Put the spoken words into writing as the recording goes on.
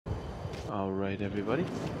Alright everybody,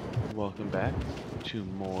 welcome back to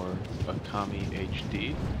more Okami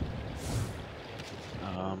HD.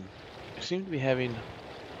 I seem to be having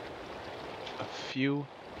a few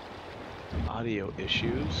audio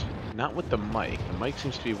issues, not with the mic. The mic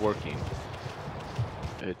seems to be working.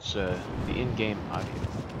 It's the in-game audio.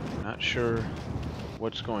 I'm not sure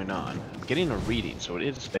what's going on. I'm getting a reading, so it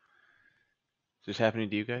is. Is this happening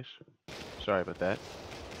to you guys? Sorry about that.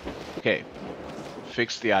 Okay,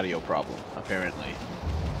 fix the audio problem, apparently.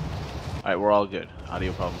 Alright, we're all good.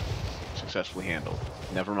 Audio problem successfully handled.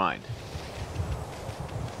 Never mind.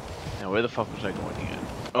 Now, where the fuck was I going again?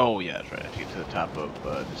 Oh, yeah, that's right. I have to get to the top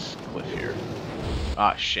of this cliff here.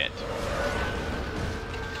 Ah, shit.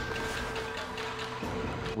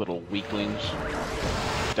 Little weaklings.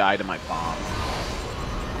 Die to my bomb.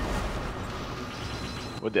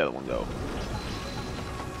 Where'd the other one go?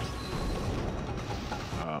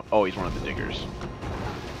 Oh, he's one of the diggers.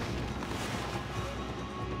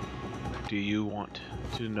 Do you want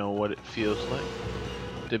to know what it feels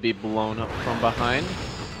like to be blown up from behind?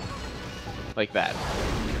 Like that.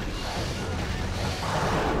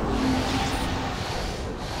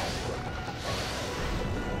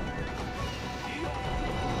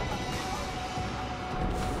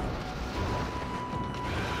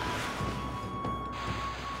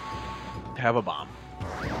 Have a bomb.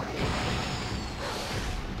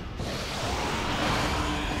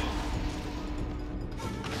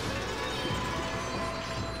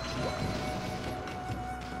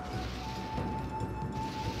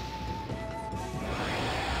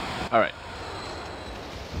 Alright.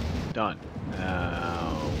 Done.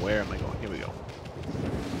 Now, where am I going? Here we go.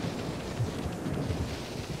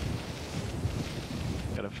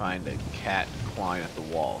 Gotta find a cat clawing at the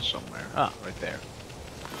wall somewhere. Ah, right there.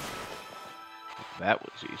 That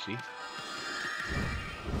was easy.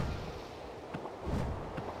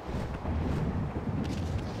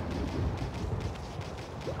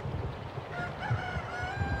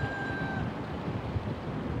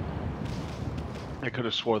 I could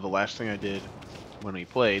have swore the last thing I did when we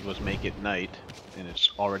played was make it night, and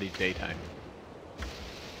it's already daytime.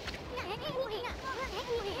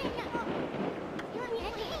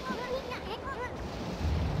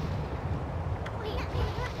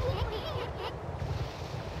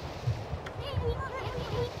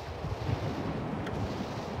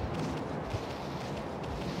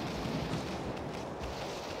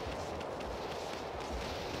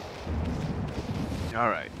 All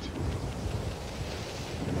right.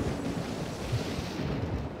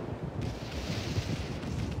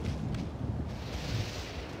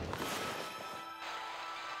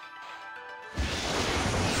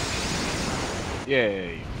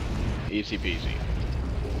 Yay. Easy peasy.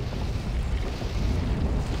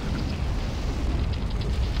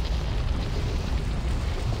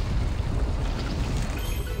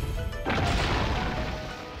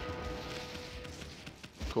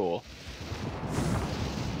 Cool.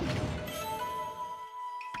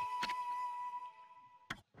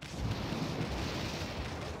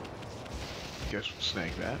 Guess we'll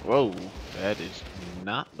snag that. Whoa, that is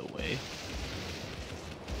not the way.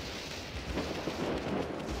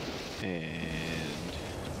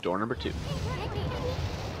 And door number 2.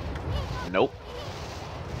 Nope.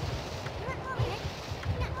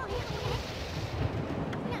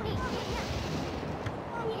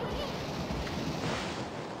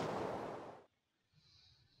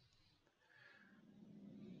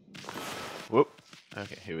 Whoop.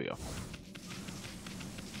 Okay, here we go.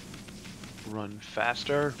 Run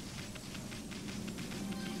faster.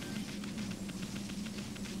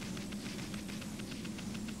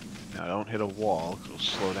 Now don't hit a wall, 'cause it'll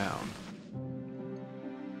slow down.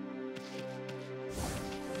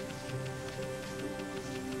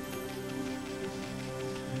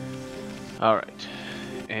 Alright.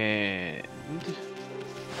 And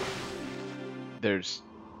there's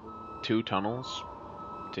 2 tunnels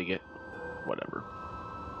to get whatever.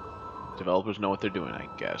 Developers know what they're doing, I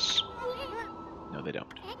guess. No, they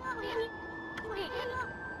don't.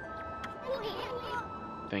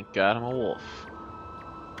 Thank God I'm a wolf.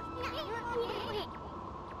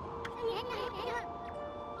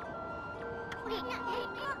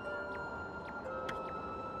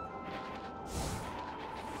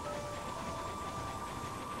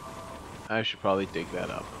 I should probably dig that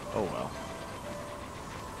up. Oh well.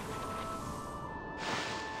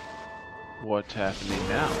 What's happening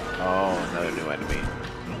now? Oh, another new enemy.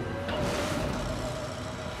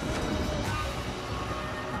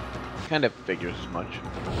 Kind of figures as much.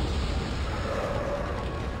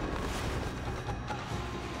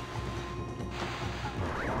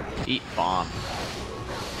 Eat bomb.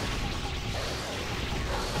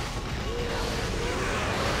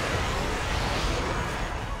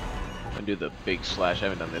 I do the big slash. I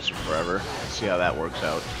haven't done this in forever. Let's see how that works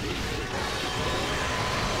out.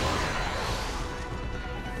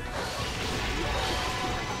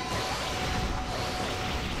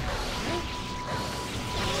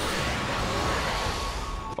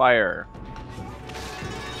 Fire.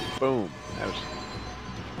 Boom. That was...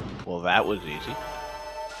 Well, that was easy.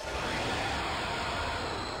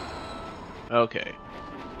 Okay.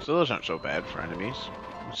 So those aren't so bad for enemies.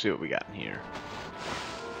 Let's see what we got in here.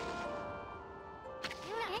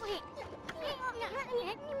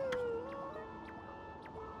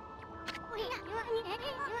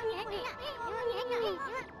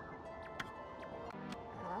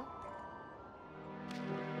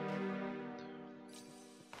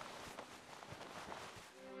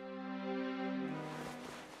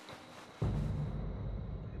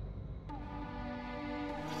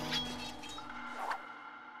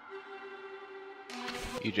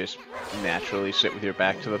 You just naturally sit with your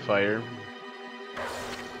back to the fire.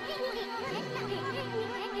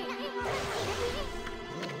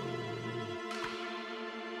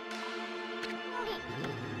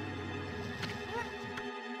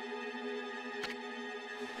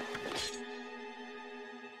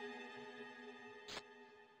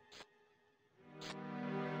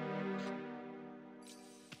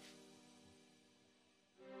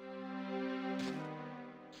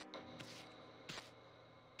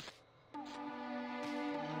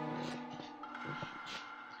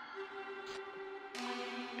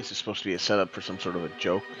 Is this supposed to be a setup for some sort of a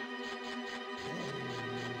joke?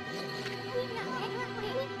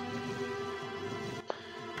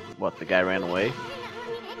 What, the guy ran away?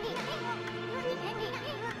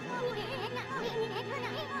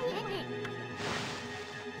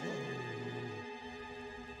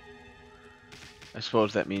 I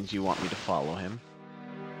suppose that means you want me to follow him.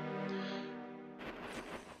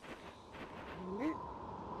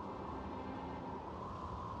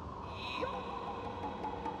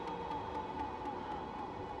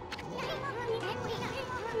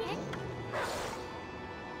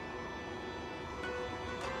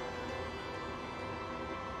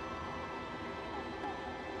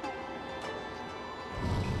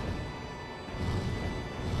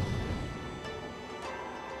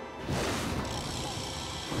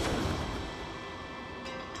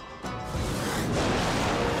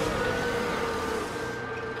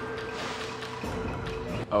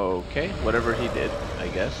 Okay, whatever he did, I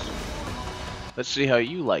guess. Let's see how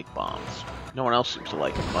you like bombs. No one else seems to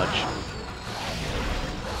like them much.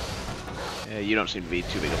 Yeah, you don't seem to be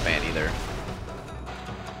too big a fan either.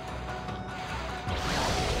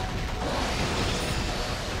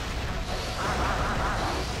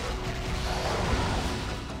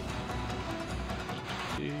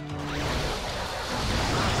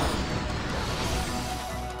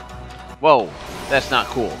 Whoa, that's not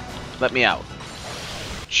cool. Let me out.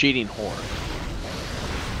 Cheating whore.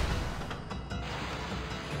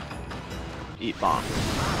 Eat bomb.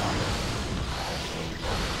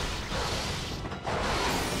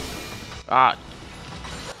 Ah!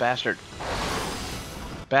 Bastard.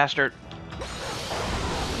 Bastard.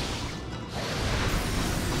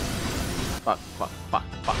 Fuck, fuck, fuck,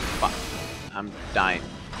 fuck, fuck. I'm dying.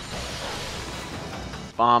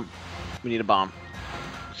 Bomb. We need a bomb.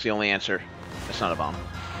 It's the only answer. That's not a bomb.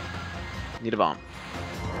 Need a bomb.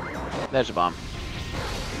 There's a bomb.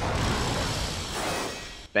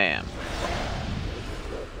 Bam.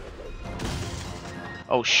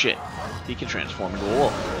 Oh shit. He can transform into a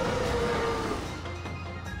wolf.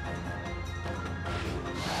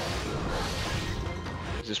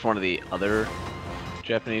 Is this one of the other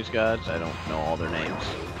Japanese gods? I don't know all their names.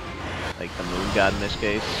 Like the moon god in this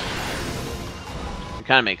case. It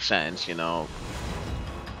kind of makes sense, you know,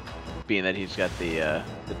 being that he's got the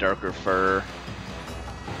darker fur,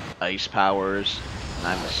 ice powers, and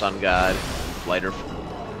I'm the sun god, lighter,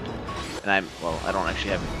 and I don't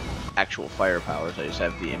actually have actual fire powers. I just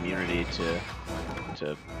have the immunity to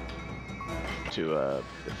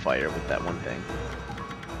fire with that one thing.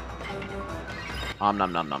 Nom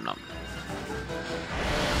nom nom nom nom.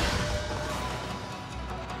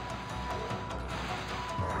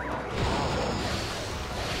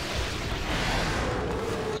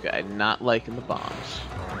 This guy not liking the bombs.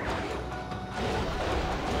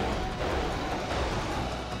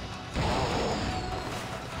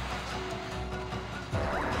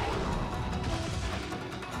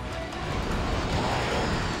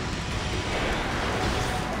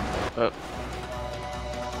 Oh.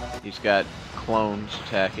 He's got clones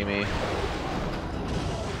attacking me.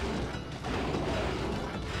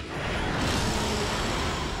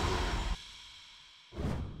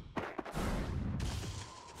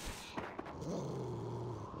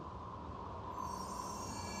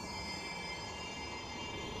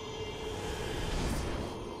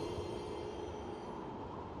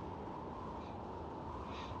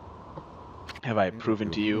 Have I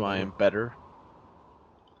proven to you I am better?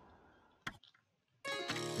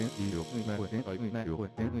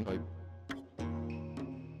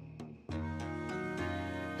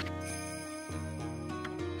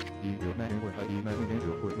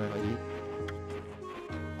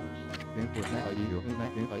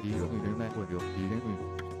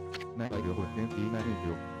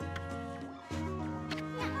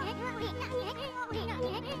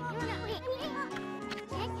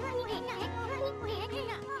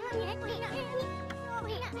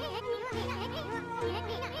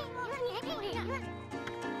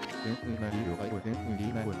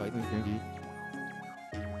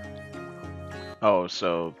 Oh,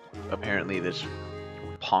 so apparently this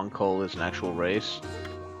Ponkol is an actual race.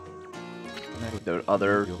 There are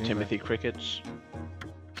other Timothy crickets.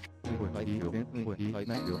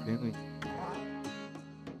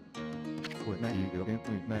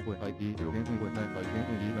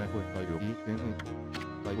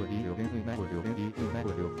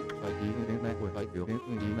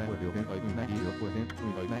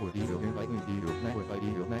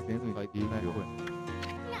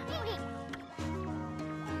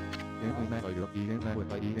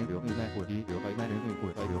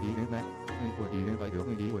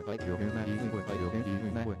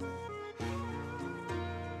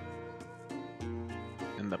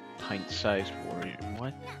 And the pint-sized warrior.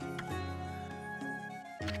 What?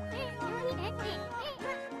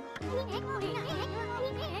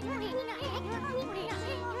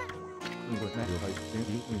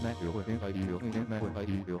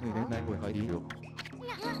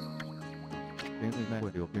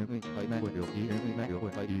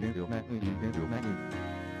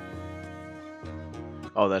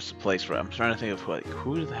 Oh, that's the place where I'm trying to think of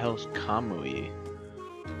who the hell's Kamui?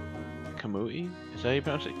 Kamui? Is that how you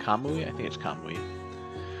pronounce it? Kamui? I think it's Kamui.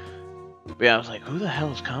 But yeah, I was like, who the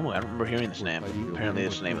hell is Kamui? I don't remember hearing this name. Apparently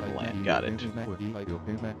it's the name of the land. Got it.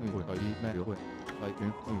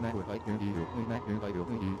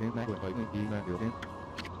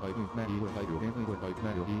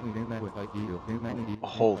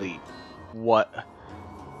 Holy... what?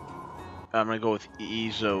 I'm gonna go with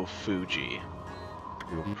Izo Fuji.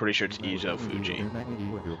 Pretty sure it's Izo Fuji.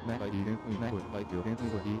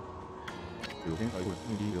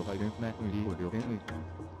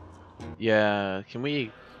 Yeah, can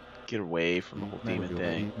we get away from the whole demon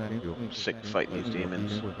thing? I'm sick of fighting these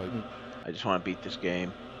demons. I just want to beat this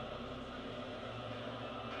game.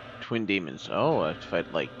 Twin demons. Oh, I have to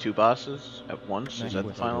fight like 2 bosses at once? Is that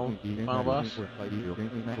the final boss?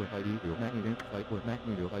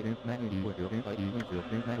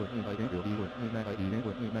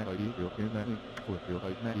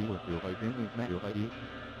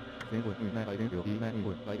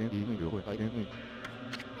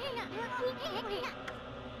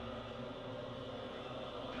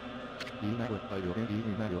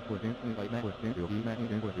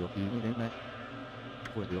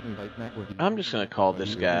 I'm just gonna call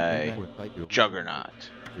this guy Juggernaut,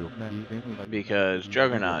 because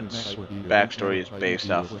Juggernaut's backstory is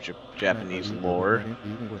based off of Japanese lore,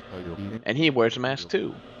 and he wears a mask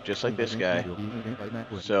too, just like this guy.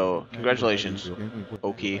 So, congratulations,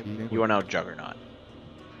 Oki, you are now Juggernaut,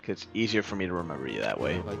 because it's easier for me to remember you that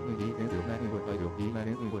way.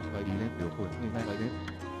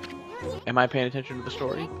 Am I paying attention to the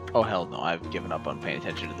story? Oh hell no, I've given up on paying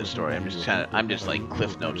attention to the story. I'm just like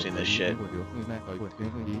cliff notesing this shit.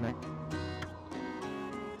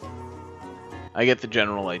 I get the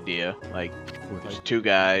general idea. Like, there's 2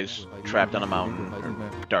 guys trapped on a mountain, or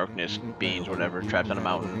darkness, beings, whatever, trapped on a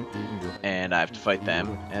mountain, and I have to fight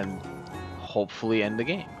them, and hopefully end the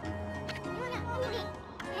game.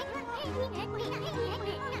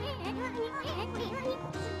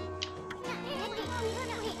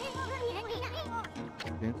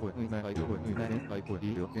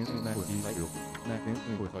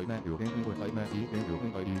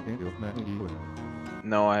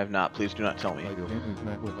 No, I have not. Please do not tell me. I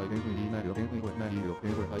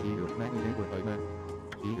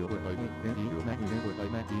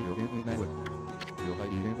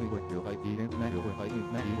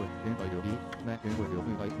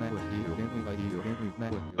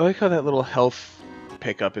like how that little health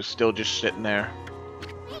pickup is still just sitting there.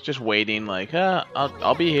 It's just waiting, like,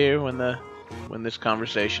 I'll be here when this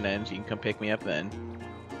conversation ends. You can come pick me up then.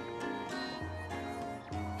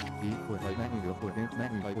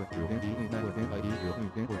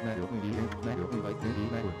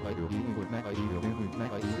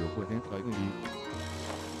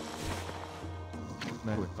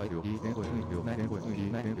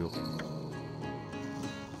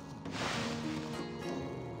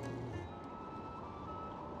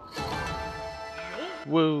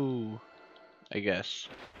 Woo! I guess.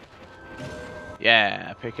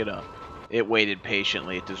 Yeah, pick it up. It waited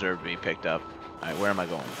patiently. It deserved to be picked up. Alright, where am I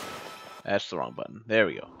going? That's the wrong button. There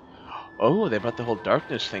we go. Oh, they brought the whole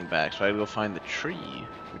darkness thing back, so I gotta go find the tree,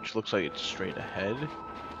 which looks like it's straight ahead.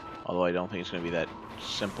 Although I don't think it's gonna be that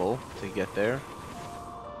simple to get there.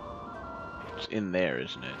 It's in there,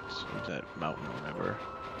 isn't it? It's that mountain or whatever.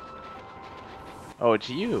 Oh, it's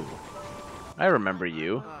you. I remember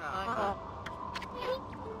you.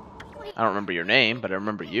 I don't remember your name, but I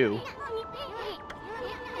remember you.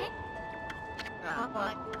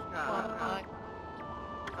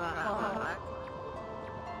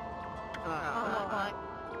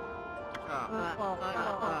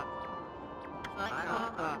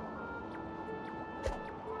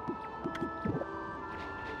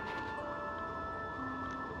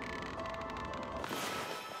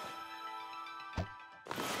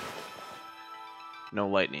 No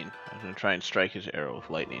lightning. I'm gonna try and strike his arrow with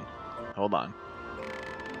lightning. Hold on.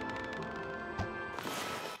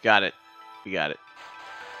 Got it. We got it.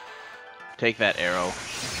 Take that arrow.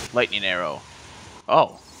 Lightning arrow.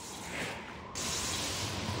 Oh.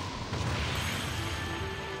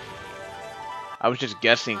 I was just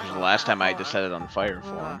guessing because the last time I just set it on fire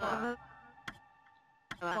for him.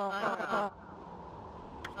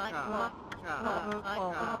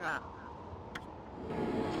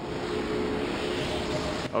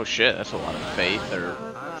 Oh shit, that's a lot of faith or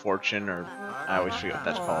fortune or I always forget what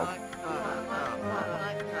that's called.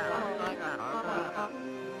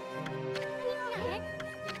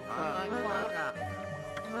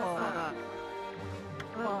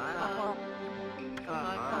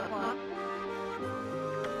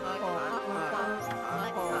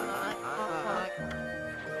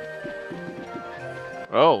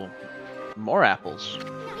 Oh, more apples.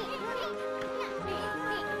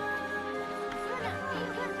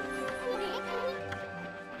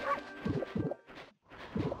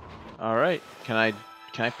 All right, can I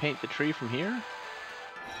paint the tree from here?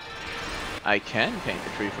 I can paint the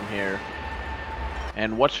tree from here.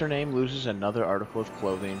 And what's her name loses another article of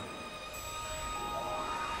clothing.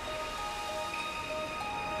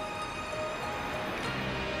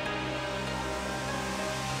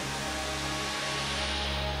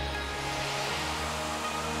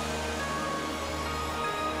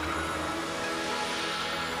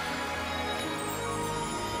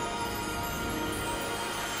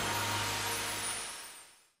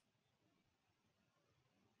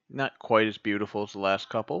 Not quite as beautiful as the last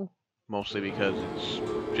couple, mostly because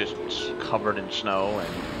it's just covered in snow,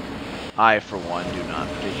 and I, for one, do not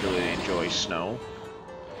particularly enjoy snow.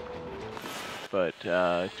 But,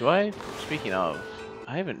 speaking of,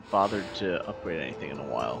 I haven't bothered to upgrade anything in a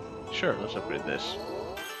while. Sure, let's upgrade this.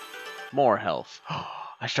 More health.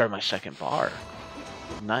 I started my second bar.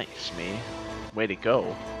 Nice, me. Way to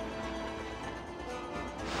go.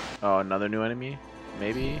 Oh, another new enemy?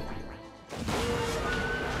 Maybe?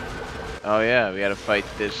 Oh yeah, we gotta fight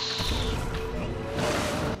this...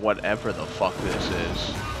 whatever the fuck this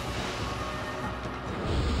is.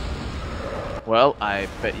 Well, I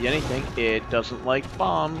bet you anything, it doesn't like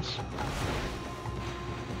bombs.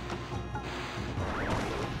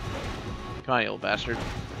 Come on, you little bastard.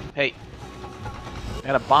 Hey, I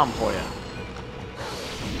got a bomb for you.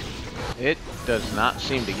 It does not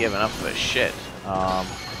seem to give enough of a shit.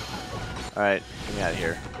 Alright, get me out of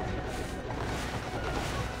here.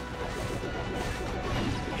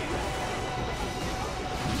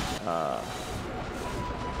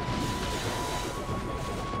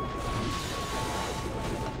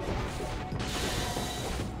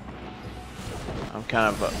 I'm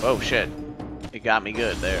kind of... oh shit. It got me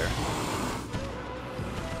good there.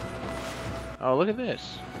 Oh, look at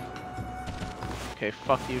this. Okay,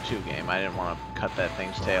 fuck you too, game. I didn't want to cut that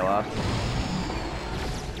thing's tail off.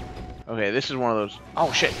 Okay, this is one of those...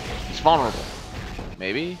 oh shit! It's vulnerable.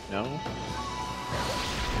 Maybe? No?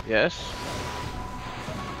 Yes?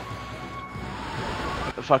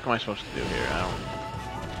 What the fuck am I supposed to do here? I don't...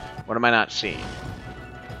 what am I not seeing?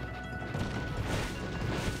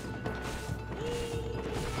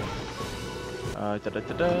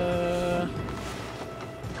 Da-da-da-da.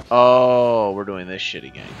 Oh, we're doing this shit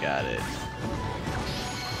again. Got it.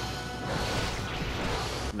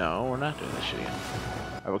 No, we're not doing this shit again.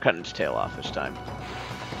 Alright, we're cutting its tail off this time.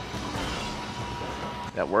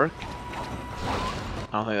 That work? I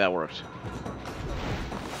don't think that worked.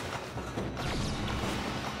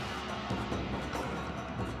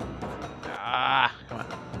 Ah, come on.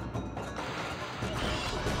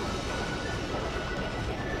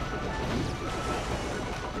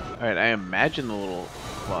 Alright, I imagine the little...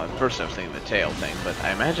 well, at first I was thinking the tail thing, but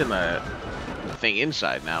I imagine the thing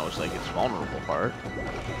inside now is like its vulnerable part.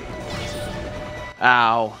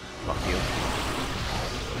 Ow. Fuck you.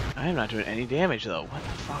 I am not doing any damage though. What the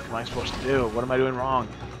fuck am I supposed to do? What am I doing wrong?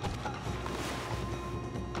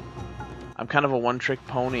 I'm kind of a one-trick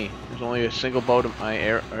pony. There's only a single bow to my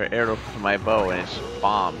arrow to my bow, and it's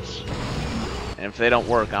bombs. And if they don't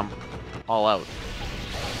work, I'm all out.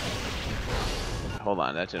 Hold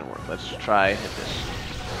on, that didn't work. Let's try hit this.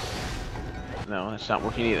 No, that's not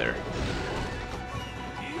working either.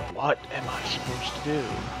 What am I supposed to do?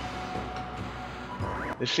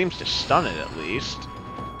 This seems to stun it at least.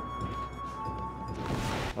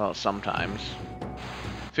 Well, sometimes.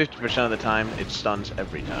 50% of the time, it stuns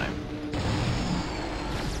every time.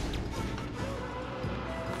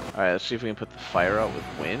 Alright, let's see if we can put the fire out with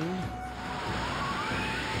wind.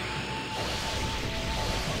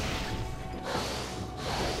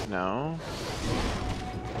 No.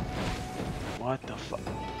 What the fuck?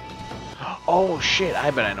 Oh shit,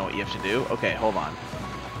 I bet I know what you have to do. Okay, hold on.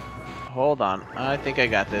 Hold on. I think I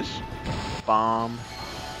got this. Bomb.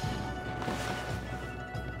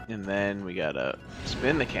 And then we gotta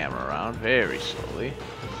spin the camera around very slowly.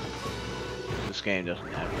 This game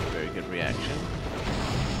doesn't have a very good reaction.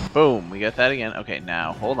 Boom, we got that again. Okay,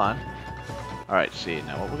 now, hold on. Alright, see,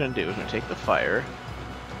 now what we're gonna do is we're gonna take the fire.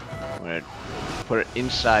 We're gonna put it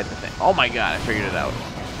inside the thing. Oh my god, I figured it out.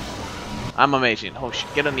 I'm amazing. Oh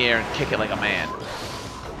shit, get in the air and kick it like a man.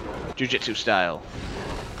 Jiu-jitsu style.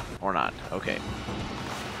 Or not. Okay.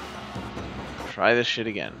 Try this shit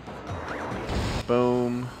again.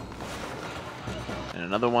 Boom. And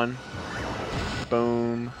another one.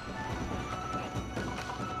 Boom.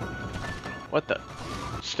 What the?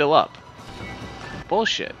 Still up.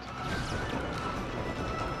 Bullshit.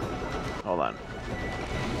 Hold on.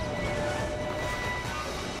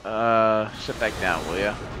 Sit back down, will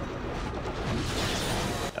ya?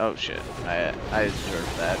 Oh shit. I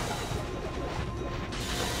deserve that.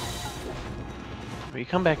 Will you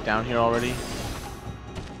come back down here already?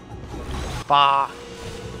 Bah!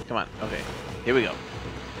 Come on. Okay. Here we go.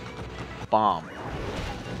 Bomb.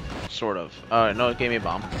 Sort of. No, it gave me a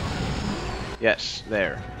bomb. Yes,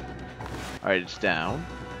 there. Alright, it's down.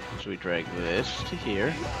 So we drag this to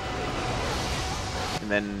here. And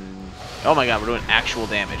then... Oh my god, we're doing actual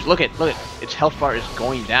damage. Look at, its health bar is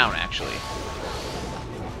going down, actually.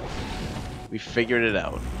 We figured it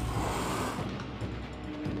out.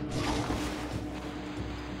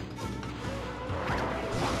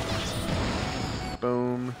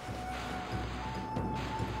 Boom.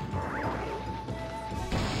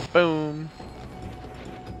 Boom.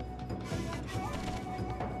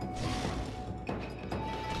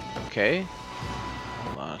 Okay.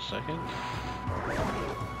 Hold on a second.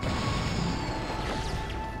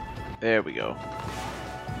 There we go.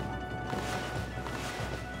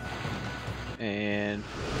 And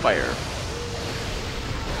fire.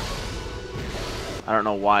 I don't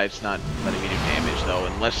know why it's not letting me do damage though,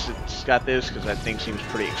 unless it's got this, because that thing seems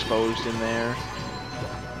pretty exposed in there.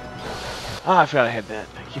 Ah, I forgot I had that.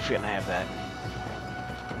 I keep forgetting I have that.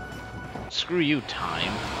 Screw you,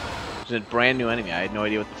 time. It's a brand new enemy. I had no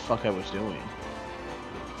idea what the fuck I was doing.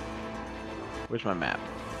 Where's my map?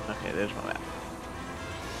 Okay, there's my map.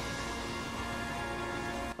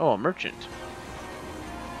 Oh, a merchant.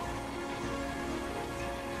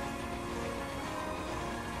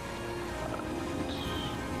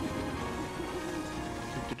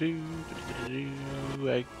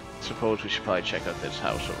 I suppose we should probably check out this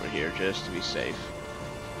house over here just to be safe.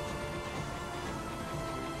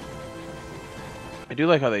 I do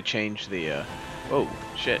like how they changed the, oh,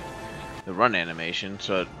 shit. The run animation,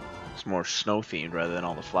 so it's more snow themed rather than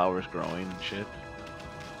all the flowers growing and shit.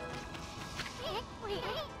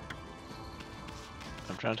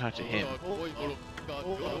 I'm trying to talk to him.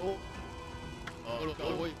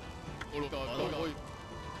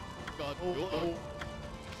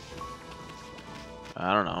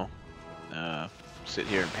 I don't know. Sit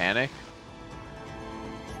here and panic?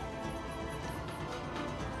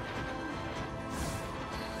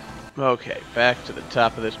 Okay, back to the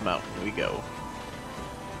top of this mountain we go.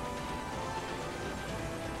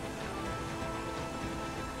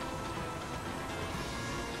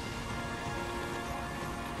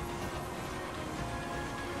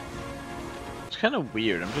 It's kind of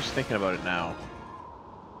weird. I'm just thinking about it now.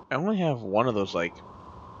 I only have one of those, like,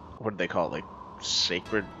 what do they call it? Like,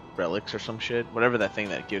 sacred relics or some shit? Whatever that thing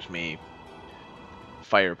that gives me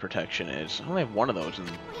fire protection is. I only have one of those, and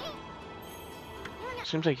it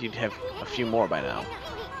seems like you'd have a few more by now.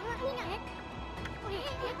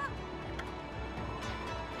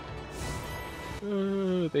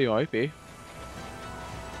 They might be.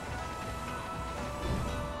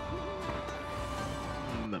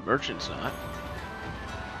 merchant's not.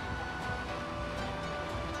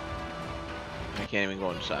 I can't even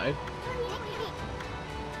go inside.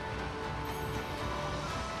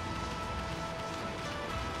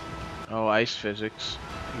 Oh, ice physics.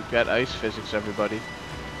 You've got ice physics, everybody.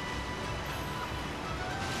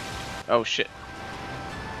 Oh, shit.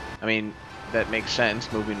 I mean, that makes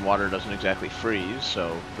sense. Moving water doesn't exactly freeze,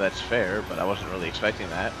 so that's fair, but I wasn't really expecting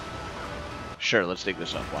that. Sure, let's dig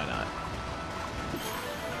this up. Why not?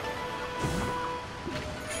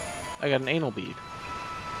 I got an anal bead.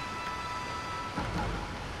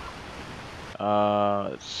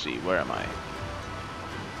 Let's see. Where am I?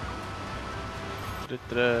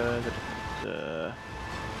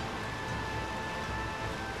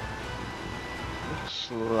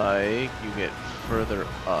 Looks like you get further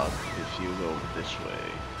up if you go this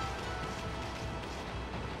way.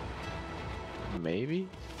 Maybe?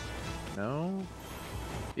 No?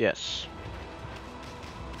 Yes.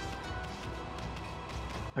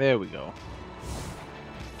 There we go.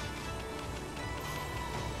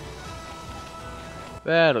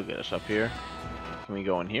 That'll get us up here. Can we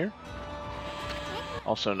go in here?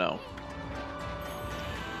 Also, no.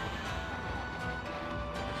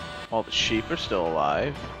 All the sheep are still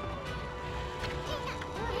alive.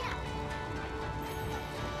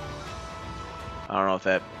 I don't know if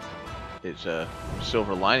that is a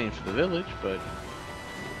silver lining for the village, but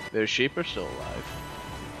their sheep are still alive.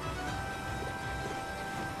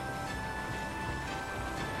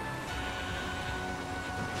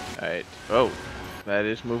 Alright. Oh, that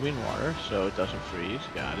is moving water, so it doesn't freeze.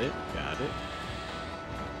 Got it. Got it.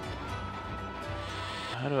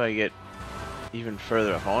 How do I get even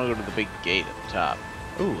further up? I want to go to the big gate at the top.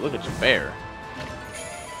 Ooh, look, it's a bear.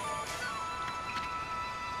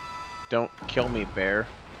 Don't kill me, bear.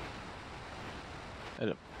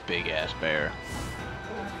 That's a big-ass bear.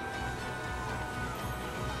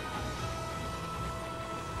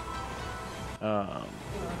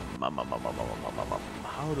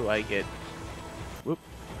 How do I get... Whoop.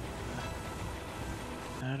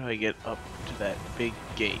 How do I get up to that big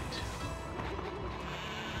gate?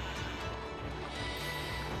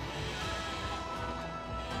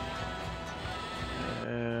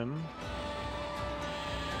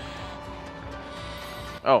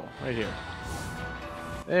 Oh, right here.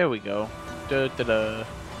 There we go. Da da da.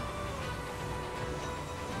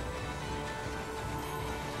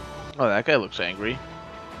 Oh, that guy looks angry.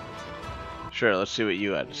 Sure, let's see what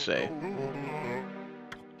you had to say.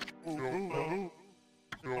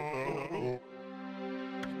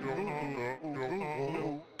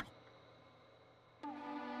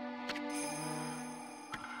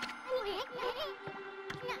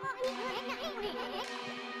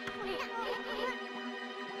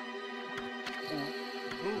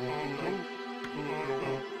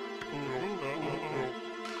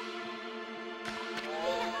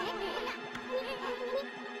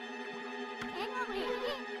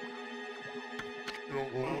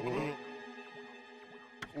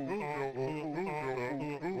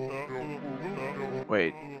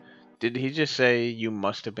 Wait, did he just say you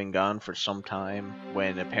must have been gone for some time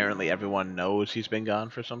when apparently everyone knows he's been gone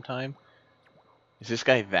for some time? Is this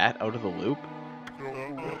guy that out of the loop?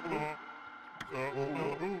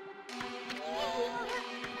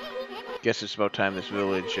 Guess it's about time this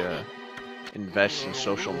village invests in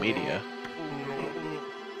social media.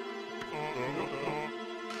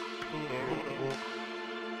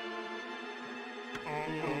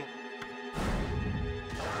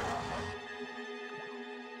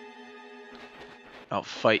 I'll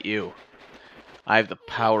fight you. I have the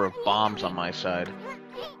power of bombs on my side.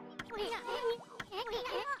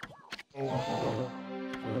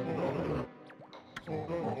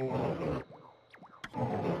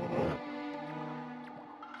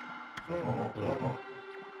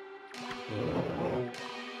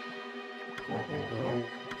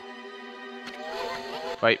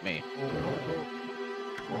 Fight me.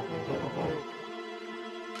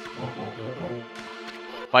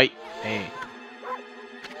 Fight me.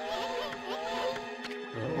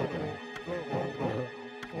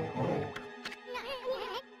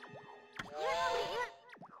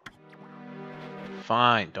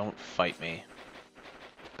 Fine, don't fight me,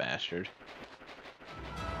 bastard.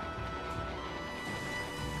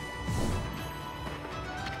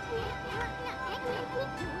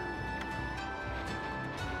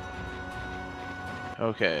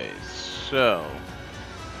 Okay, so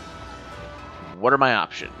what are my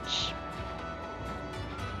options?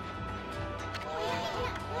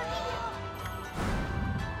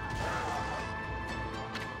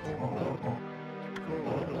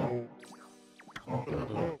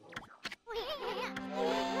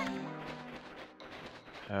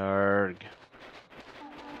 Arg.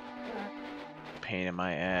 Pain in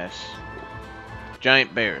my ass.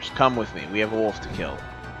 Giant bears, come with me. We have a wolf to kill.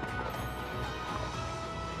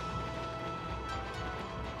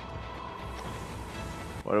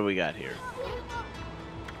 What do we got here?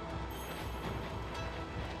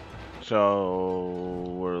 So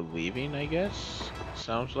we're leaving, I guess?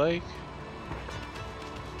 Sounds like.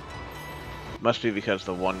 Must be because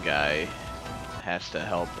the one guy has to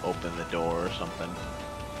help open the door or something.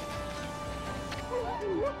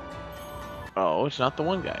 Oh, it's not the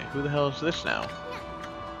one guy. Who the hell is this now?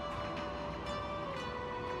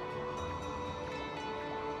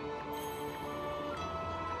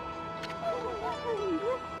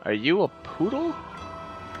 Are you a poodle?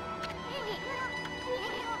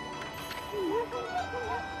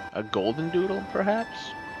 A golden doodle, perhaps?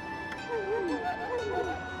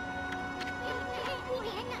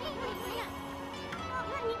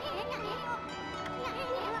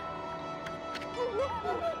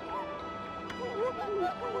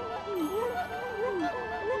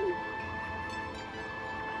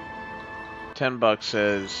 $10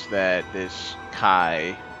 says that this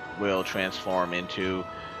Kai will transform into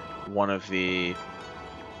one of the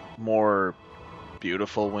more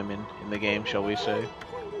beautiful women in the game, shall we say.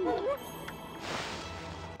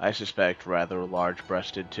 I suspect rather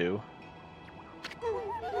large-breasted too.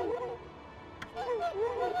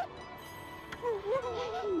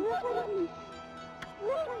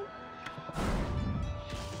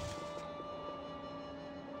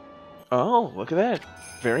 Oh, look at that.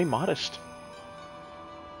 Very modest.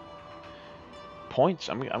 Points.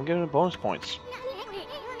 I'm giving it bonus points.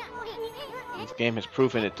 This game has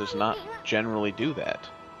proven it does not generally do that.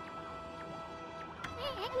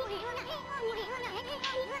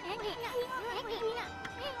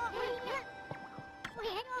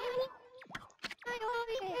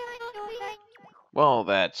 Well,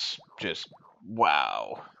 that's just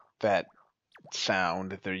wow. That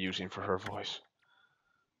sound that they're using for her voice.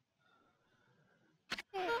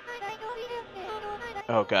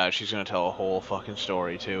 Oh god, she's gonna tell a whole fucking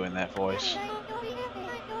story too in that voice.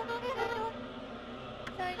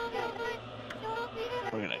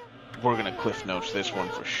 We're gonna cliff notes this one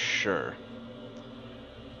for sure.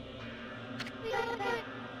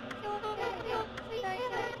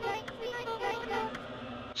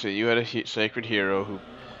 So you had a sacred hero who...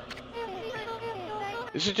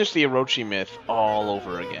 This is just the Orochi myth all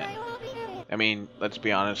over again. I mean, let's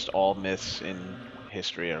be honest, all myths in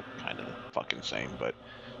history are kind of the fucking same, but...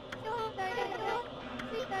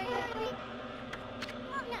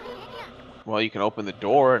 Well, you can open the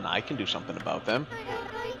door and I can do something about them.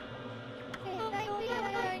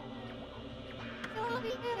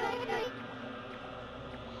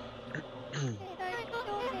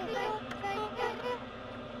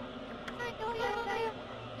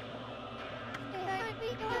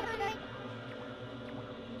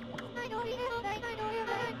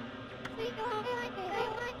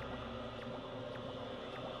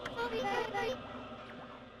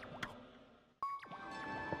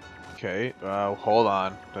 Okay, hold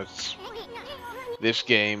on. That's this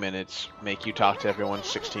game, and it's make you talk to everyone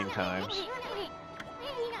 16 times.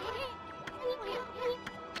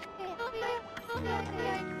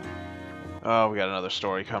 Oh, we got another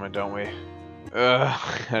story coming, don't we?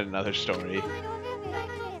 Got another story.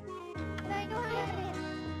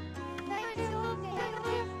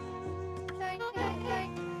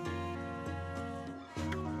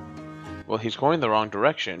 Well, he's going the wrong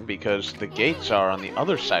direction because the gates are on the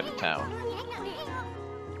other side of town.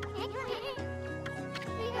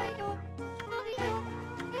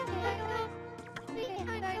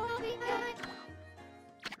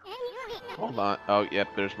 Hold on. Oh, yep,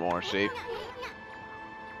 there's more, see?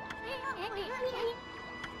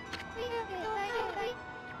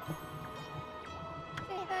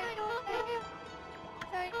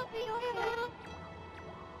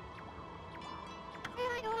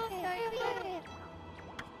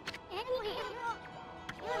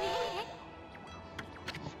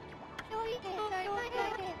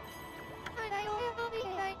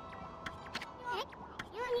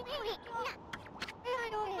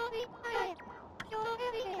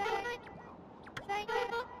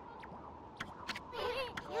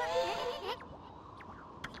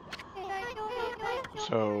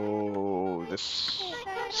 So this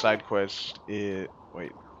side quest is...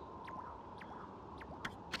 Wait.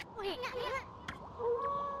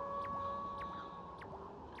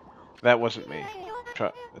 That wasn't me.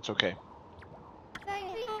 It's okay.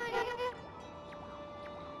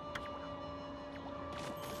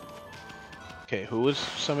 Okay, who was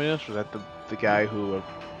summoning us? Was that the guy who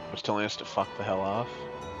was telling us to fuck the hell off?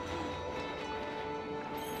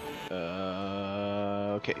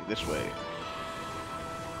 Okay, this way.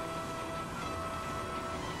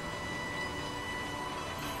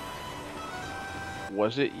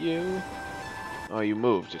 Was it you? Oh, you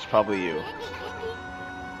moved. It's probably you.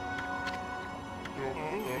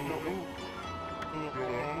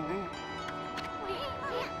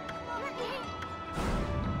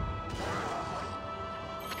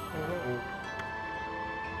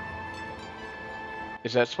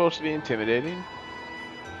 Is that supposed to be intimidating?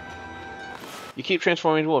 You keep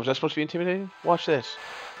transforming into wolves. Is that supposed to be intimidating? Watch this.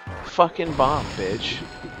 Fucking bomb, bitch.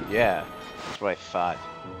 Yeah, that's what I thought.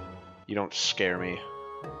 You don't scare me.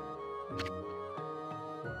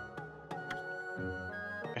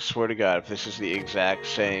 I swear to God, if this is the exact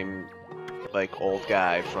same, like, old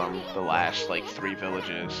guy from the last, like, 3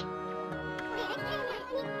 villages.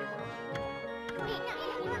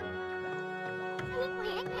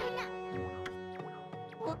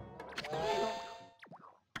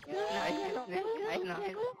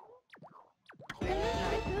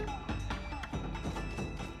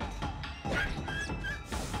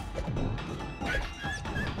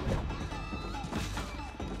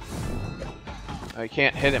 I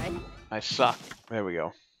can't hit him. I suck. There we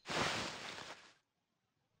go.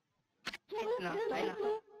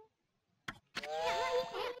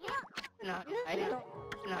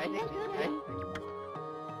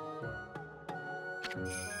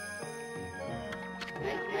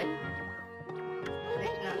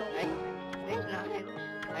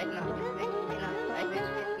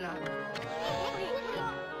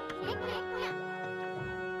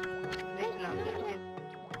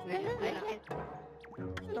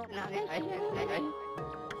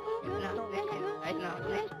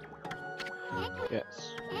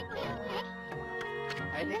 Yes.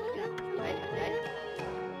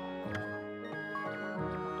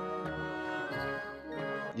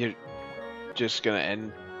 You're just gonna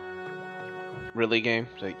end really game?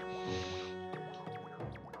 Like,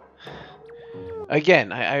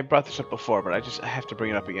 again, I brought this up before, but I have to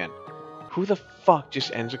bring it up again. Who the fuck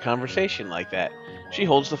just ends a conversation like that? She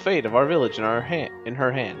holds the fate of our village in her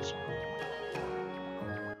hands.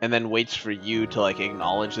 And then waits for you to, like,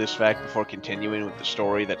 acknowledge this fact before continuing with the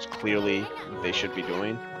story that's clearly what they should be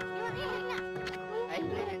doing.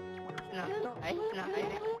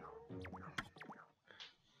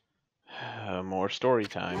 More story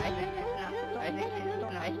time.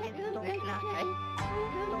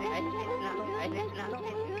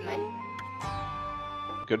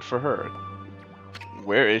 Good for her.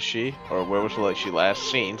 Where is she? Or where was she last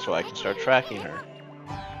seen so I can start tracking her?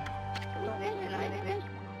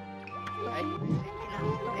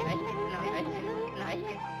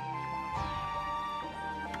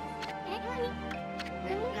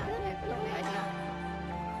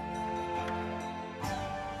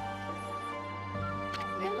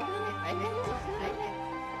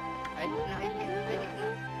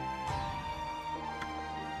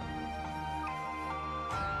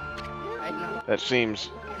 That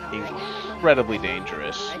seems incredibly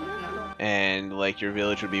dangerous. And, like, your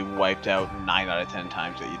village would be wiped out 9 out of 10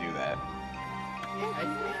 times that you do that.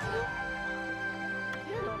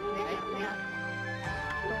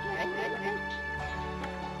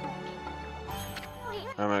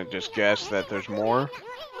 I'm gonna just guess that there's more.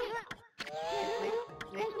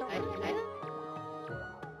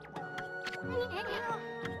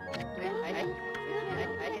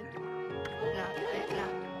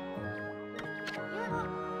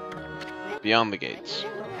 Beyond the gates.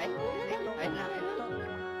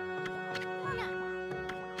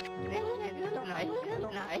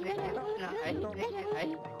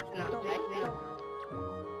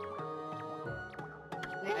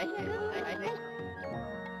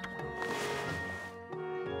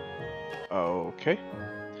 Okay.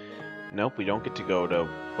 Nope, we don't get to go to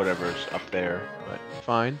whatever's up there, but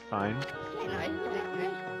fine, fine.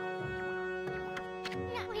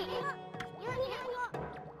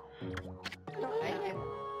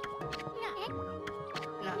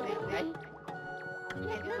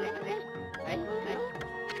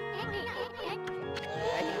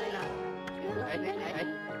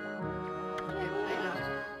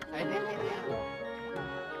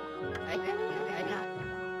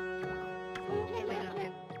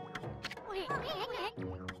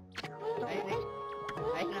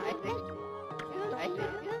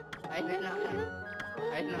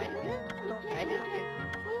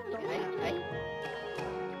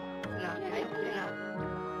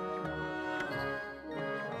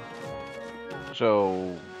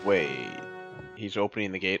 So, wait, he's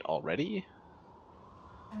opening the gate already?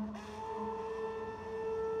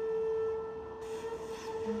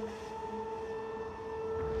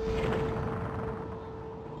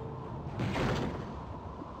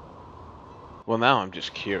 Well, now I'm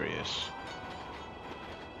just curious.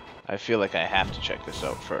 I feel like I have to check this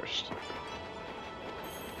out first.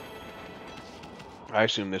 I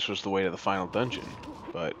assume this was the way to the final dungeon,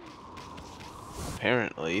 but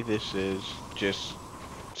apparently this is just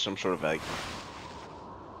some sort of like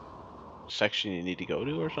section you need to go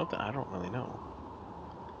to or something. I don't really know.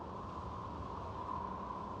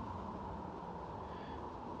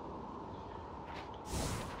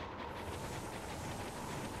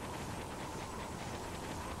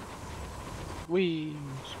 Whee!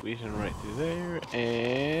 Squeezing right through there,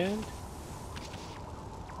 and...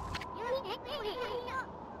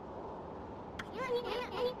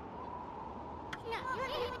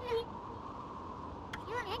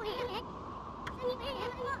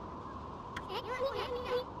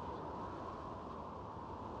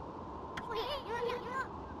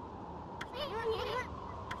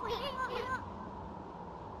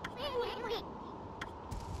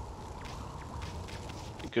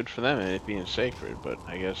 good for them and it being sacred, but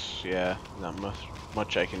I guess, yeah, not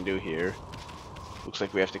much I can do here. Looks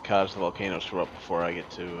like we have to cause the volcanoes to erupt before I get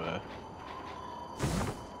to,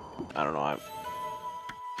 I don't know,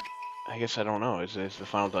 I guess I don't know. Is the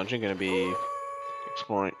final dungeon going to be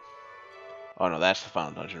exploring? Oh no, that's the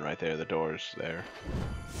final dungeon right there, the doors there.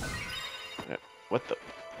 What the?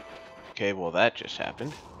 Okay, well that just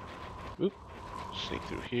happened. Oop, sneak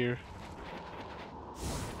through here.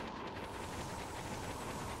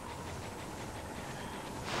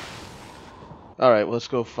 Alright, let's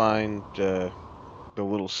go find the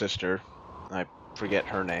little sister. I forget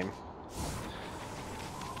her name.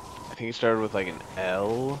 I think it started with like an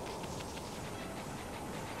L.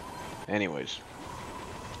 Anyways.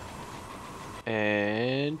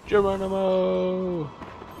 And Geronimo!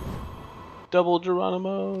 Double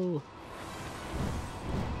Geronimo!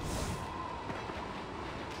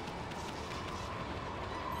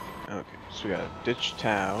 Okay, so we gotta ditch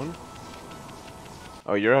town.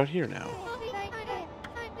 Oh, you're out here now.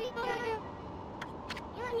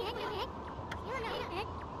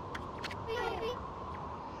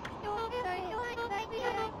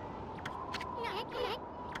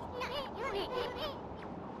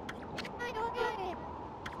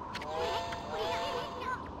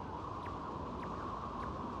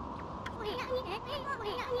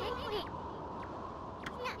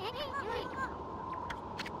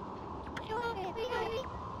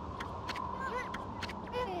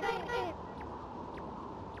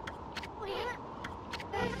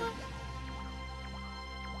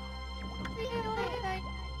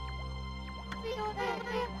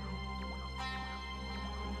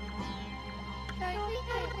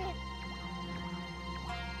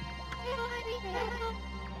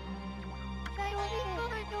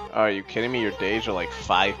 Are you kidding me? Your days are like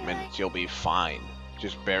 5 minutes. You'll be fine.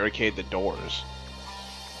 Just barricade the doors.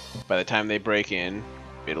 By the time they break in,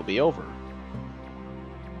 it'll be over.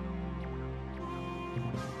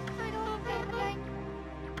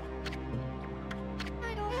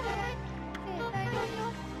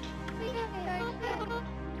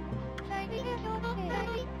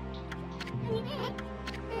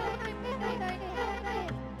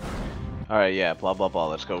 Alright, yeah, blah blah blah.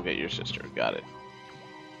 Let's go get your sister. Got it.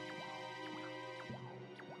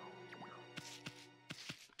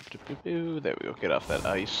 There we go, get off that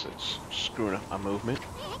ice, it's screwing up my movement.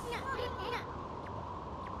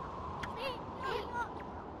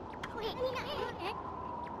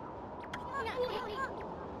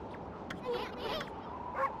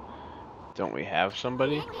 Don't we have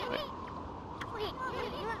somebody? Wait.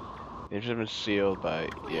 They've just been sealed by,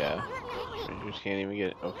 yeah. You just can't even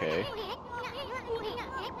get, okay.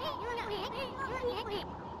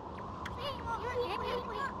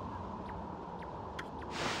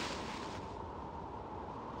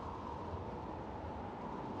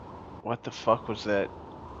 What the fuck was that?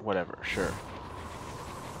 Whatever, sure.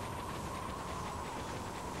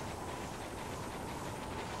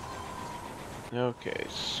 Okay,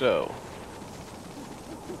 so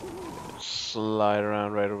slide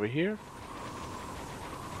around right over here.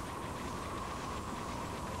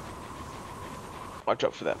 Watch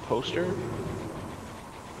out for that poster.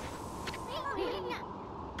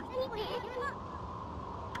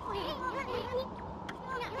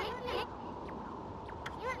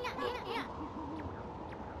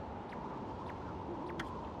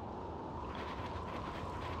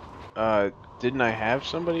 Didn't I have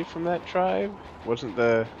somebody from that tribe? Wasn't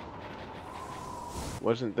the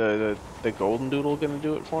golden doodle gonna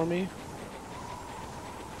do it for me?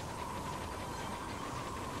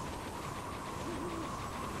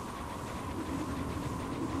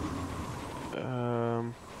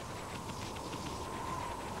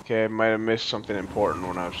 Okay, I might have missed something important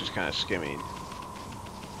when I was just kind of skimming.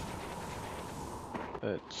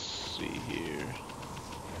 Let's see here.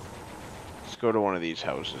 Let's go to one of these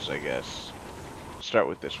houses, I guess. Start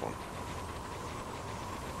with this one.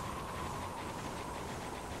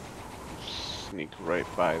 Sneak right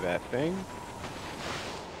by that thing.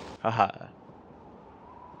 Haha.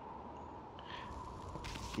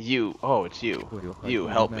 You. Oh, it's you. You,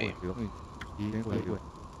 help me.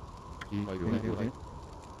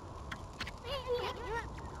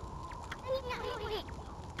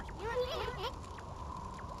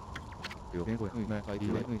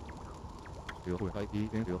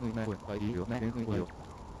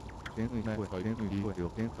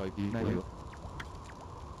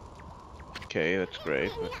 Okay, that's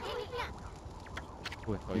great.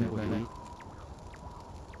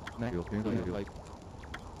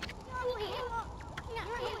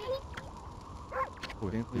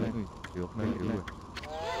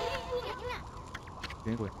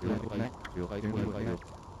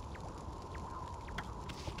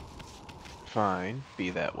 Fine, be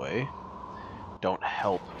that way. Don't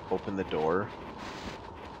help open the door.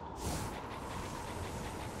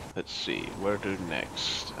 Let's see, where to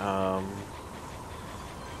next?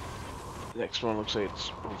 Next one looks like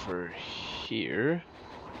it's over here.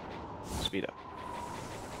 Speed up.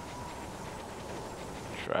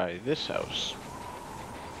 Try this house.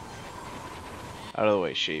 Out of the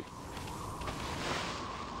way, sheep.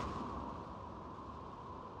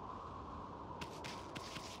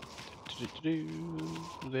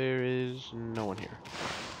 There is no one here.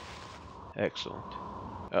 Excellent.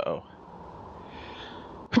 Uh-oh.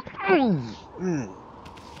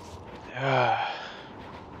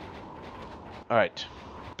 Alright.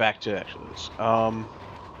 Back to actually this.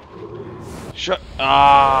 Shut.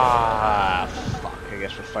 Ah, fuck. I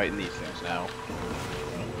guess we're fighting these things now.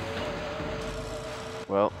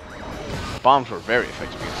 Well, bombs were very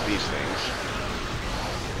effective against these things.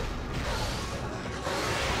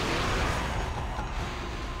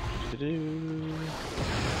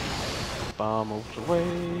 Bomb moves away.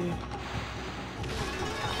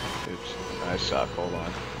 Oops, I suck. Hold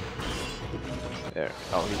on. There.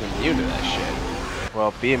 Oh, he's immune to that shit.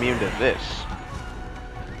 Well, be immune to this.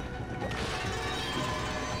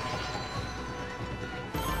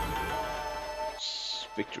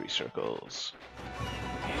 Victory circles.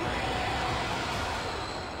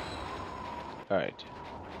 Alright.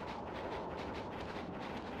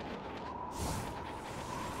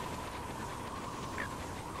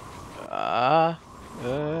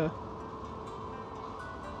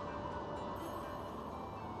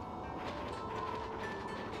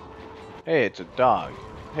 Hey, it's a dog.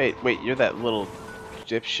 Hey, wait, you're that little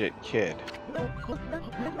dipshit kid.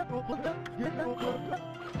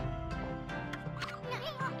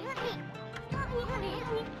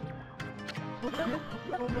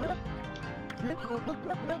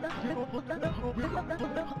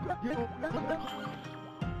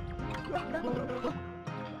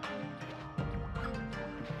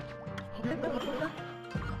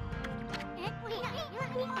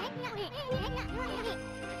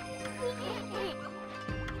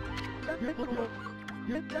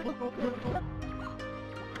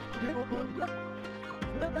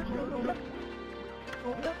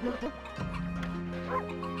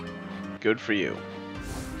 Good for you.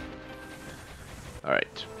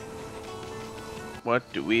 Alright.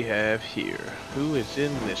 What do we have here? Who is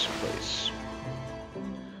in this place?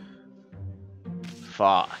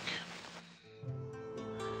 Fuck.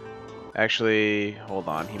 Actually, hold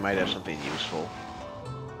on. He might have something useful.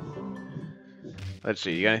 Let's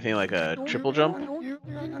see. You got anything like a triple jump?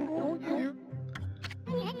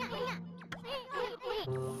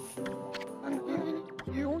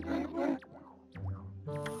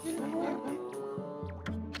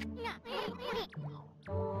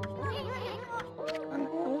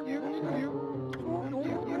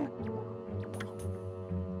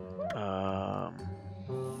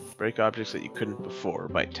 Break objects that you couldn't before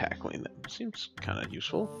by tackling them. Seems kind of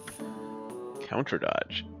useful. Counter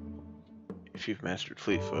dodge. If you've mastered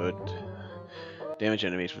Fleetfoot, damage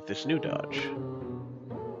enemies with this new dodge.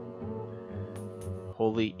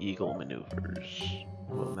 Holy Eagle maneuvers.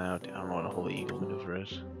 Well, now I don't know what a Holy Eagle maneuver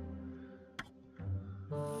is.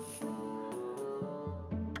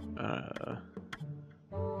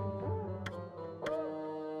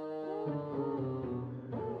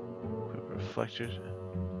 Reflectors.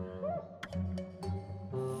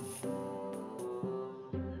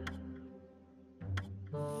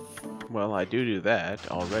 Well, I do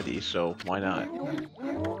that already, so why not?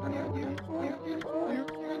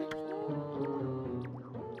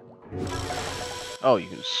 Oh, you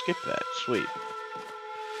can skip that. Sweet.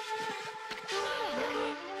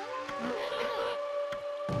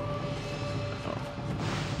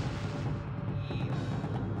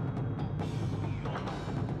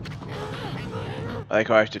 I like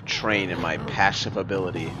how I have to train in my passive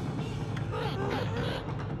ability.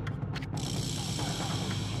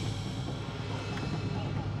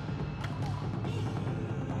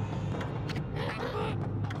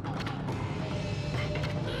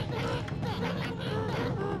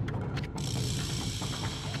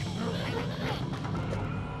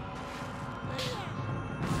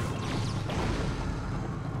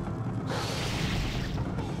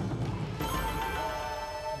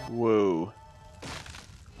 Whoa.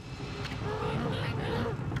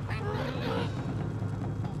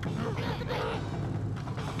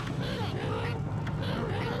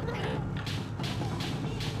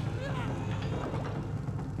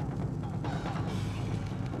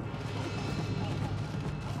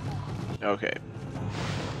 Okay.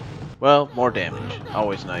 Well, more damage.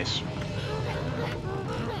 Always nice.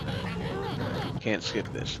 Can't skip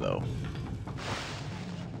this, though.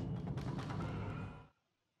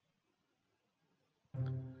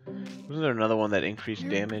 Wasn't there another one that increased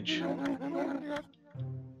damage?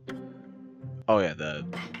 Oh yeah,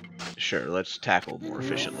 Sure, let's tackle more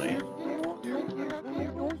efficiently.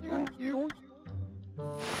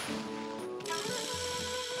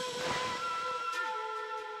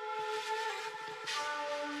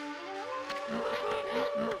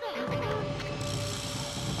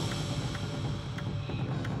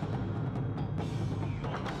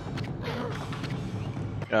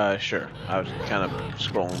 Sure. I was kind of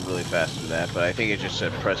scrolling really fast through that, but I think it just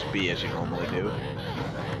said press B as you normally do.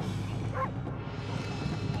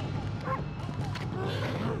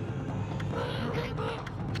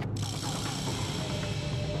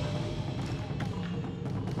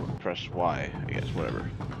 Press Y, I guess, whatever.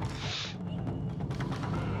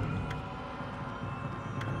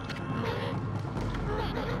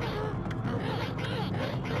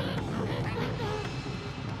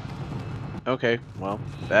 Okay, well,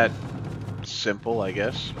 that's simple, I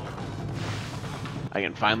guess. I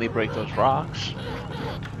can finally break those rocks.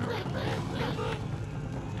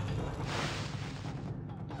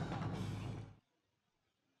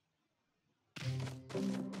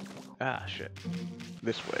 Ah, shit.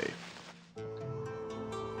 This way.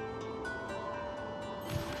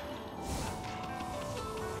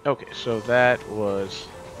 Okay, so that was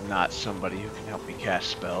not somebody who can help me cast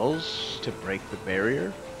spells to break the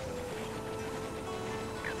barrier.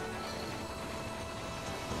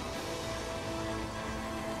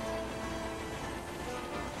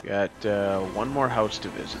 Got one more house to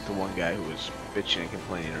visit, the one guy who was bitching and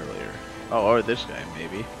complaining earlier. Oh, or this guy,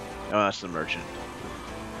 maybe. Oh, that's the merchant.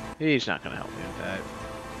 He's not going to help me with that.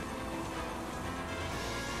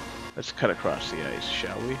 Let's cut across the ice,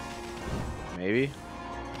 shall we? Maybe?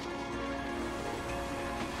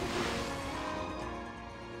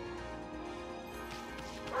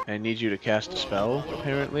 I need you to cast a spell,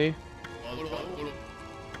 apparently.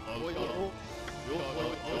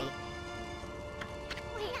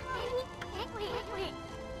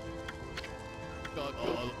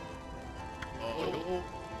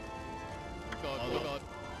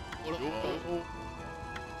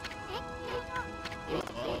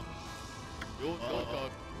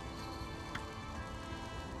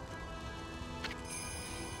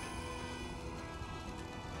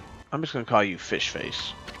 I'm just gonna call you Fish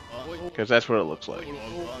Face, because that's what it looks like.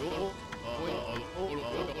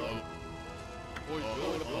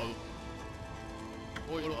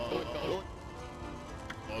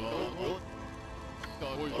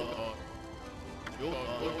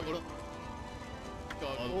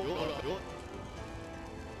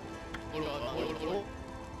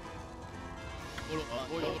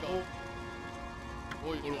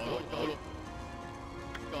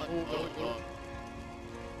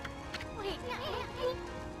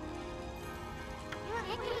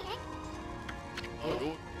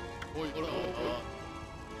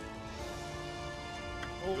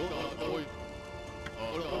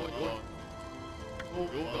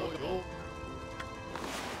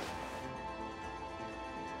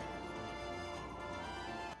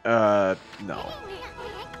 No.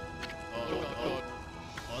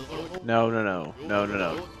 No, no, no. No, no,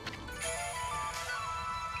 no.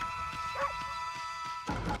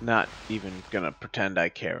 Not even gonna pretend I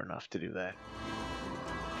care enough to do that.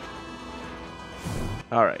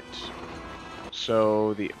 Alright.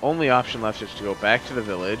 So the only option left is to go back to the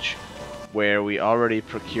village, where we already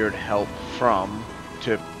procured help from,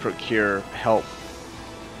 to procure help.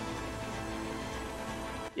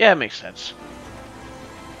 Yeah, it makes sense.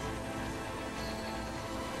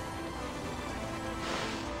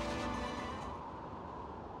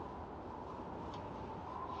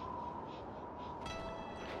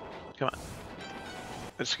 Come on.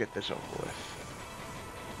 Let's get this over with.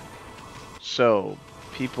 So,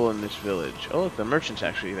 people in this village. Oh, look, the merchant's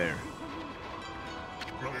actually there.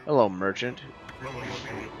 Hello, merchant.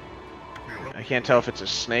 I can't tell if it's a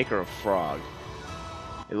snake or a frog.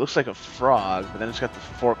 It looks like a frog, but then it's got the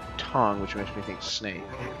forked tongue, which makes me think snake.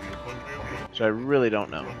 So I really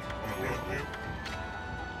don't know.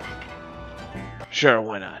 Sure,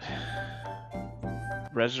 why not?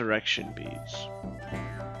 Resurrection beads.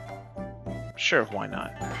 Sure, why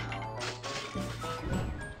not?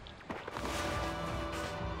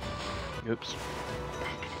 Oops.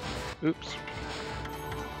 Oops.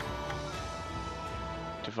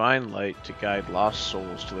 Divine light to guide lost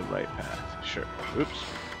souls to the right path. Sure. Oops.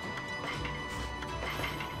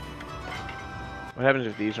 What happens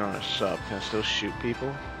if these are on a sub? Can I still shoot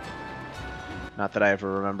people? Not that I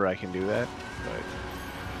ever remember I can do that,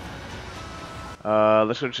 but...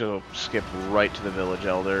 let's go skip right to the village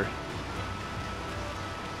elder.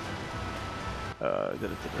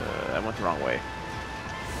 I went the wrong way.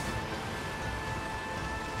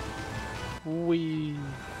 Whee!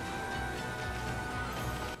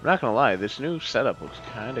 I'm not gonna lie, this new setup looks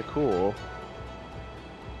kinda cool.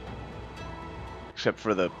 Except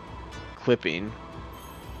for the clipping.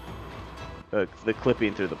 The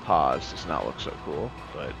clipping through the paws does not look so cool,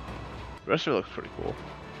 but the rest of it looks pretty cool.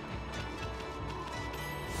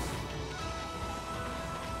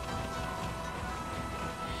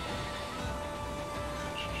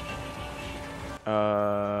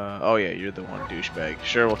 Oh yeah, you're the one douchebag.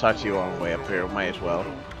 Sure, we'll talk to you on the way up here, might as well.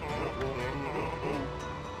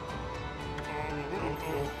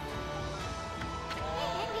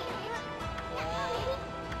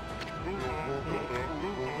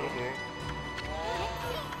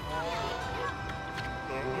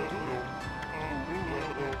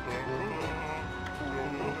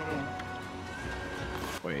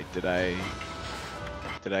 Wait, did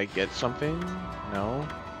I get something? No?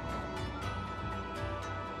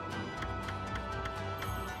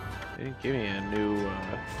 They didn't give me a new,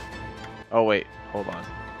 Oh wait, hold on.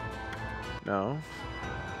 No.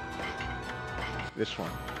 This one.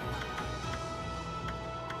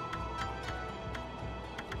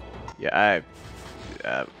 Yeah, I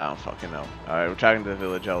don't fucking know. Alright, we're talking to the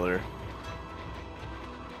village elder.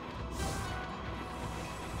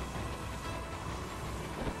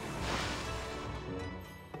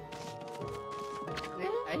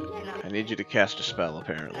 I need you to cast a spell,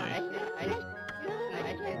 apparently.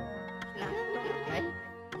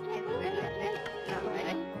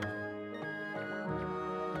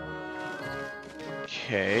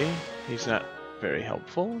 Okay, he's not very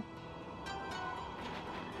helpful.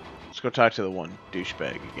 Let's go talk to the one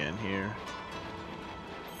douchebag again here.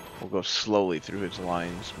 We'll go slowly through his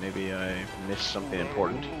lines. Maybe I missed something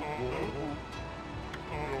important.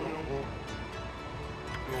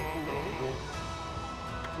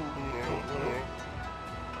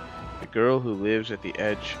 The girl who lives at the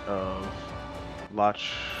edge of Loch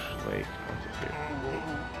Lake. What's it here?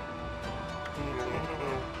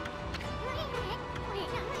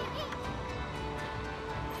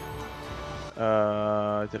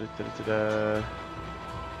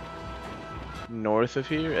 North of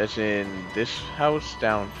here, as in this house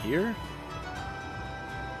down here?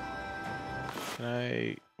 Can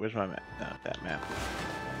I... Where's my map? Not that map.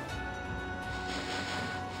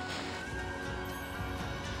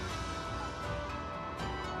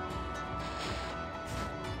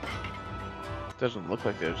 Doesn't look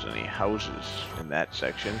like there's any houses in that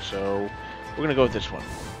section, so we're gonna go with this one.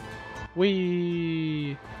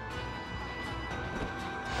 Whee!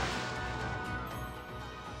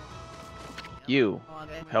 You,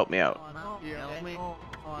 help me out.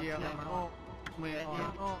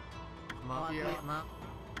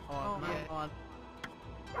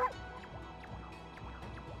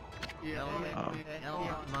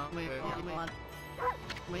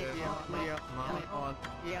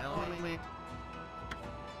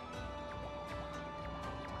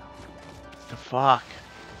 The fuck?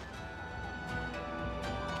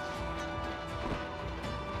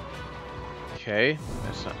 Okay,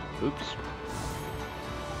 that's not. Oops.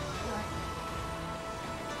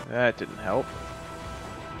 That didn't help.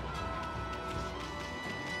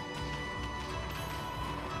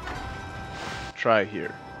 Try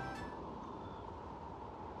here.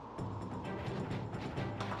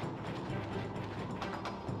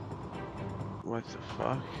 What the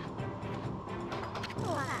fuck?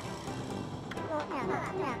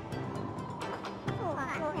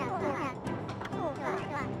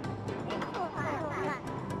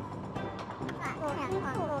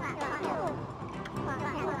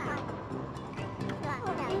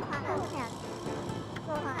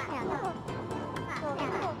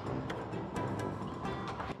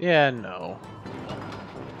 Yeah, no.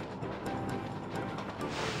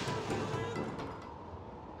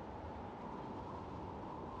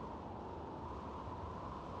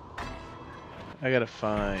 I gotta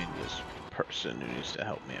find this person who needs to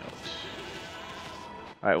help me out.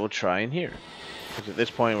 Alright, we'll try in here. Because at this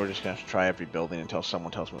point, we're just gonna have to try every building until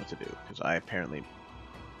someone tells me what to do. Because I apparently...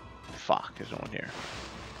 Fuck, there's no one here.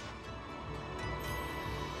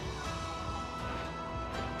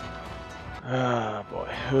 Ah, boy.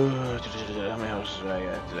 How many houses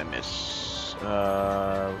did I miss?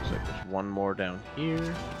 Looks like there's one more down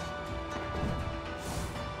here.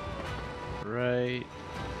 Right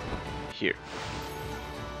here.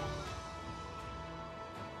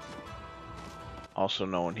 Also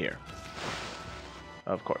no one here.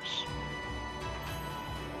 Of course.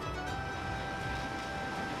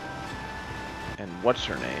 And what's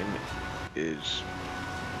her name is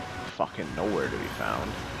fucking nowhere to be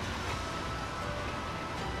found.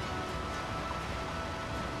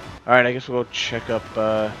 Alright, I guess we'll go check up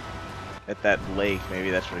at that lake.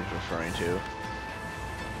 Maybe that's what he's referring to.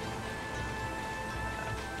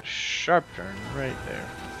 Sharp turn right there.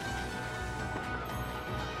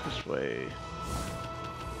 This way.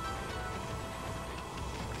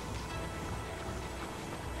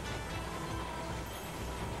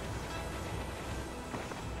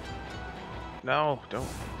 No,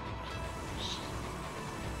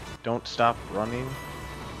 don't stop running.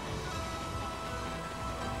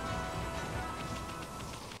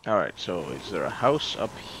 Alright, so is there a house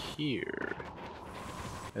up here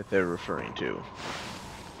that they're referring to?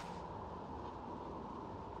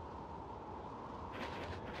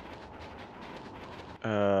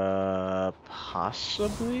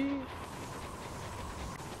 Possibly?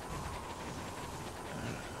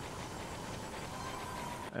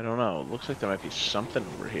 I don't know. It looks like there might be something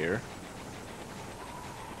over here.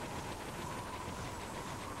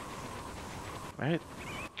 I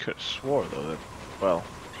could have swore, though, that, well,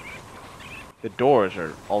 the doors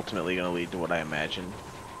are ultimately going to lead to what I imagine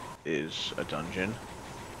is a dungeon.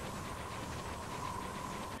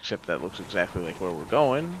 Except that looks exactly like where we're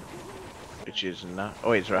going, which is not...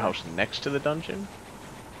 Oh, wait, is there a house next to the dungeon?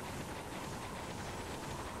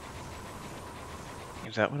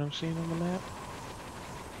 Is that what I'm seeing on the map?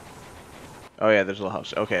 Oh yeah, there's a little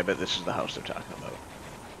house. Okay, I bet this is the house they're talking about.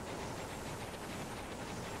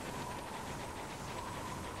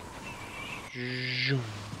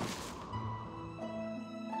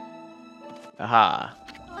 Aha.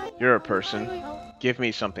 You're a person. Give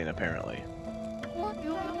me something, apparently.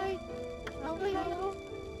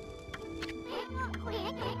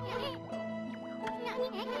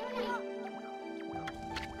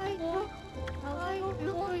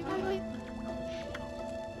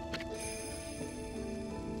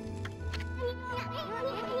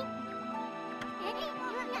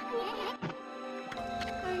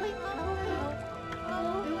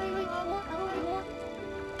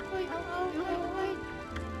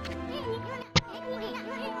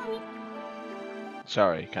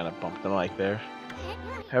 Sorry, kind of bumped the mic there.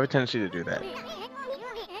 I have a tendency to do that.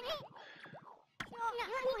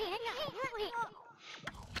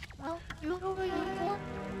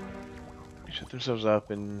 Shut themselves up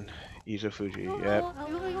in Izufuji, yep.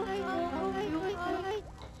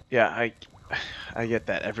 Yeah, I get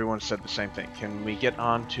that. Everyone said the same thing. Can we get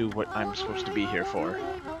on to what I'm supposed to be here for?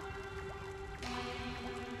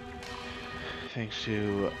 Thanks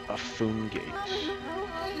to a Foon Gate.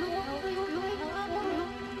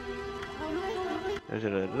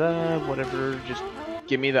 Whatever, just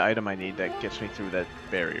give me the item I need that gets me through that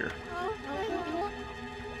barrier.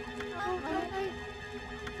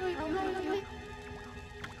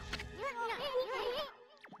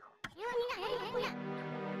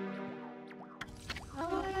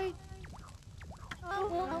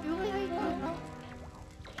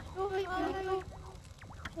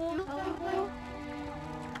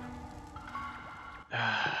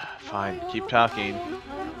 Fine, keep talking.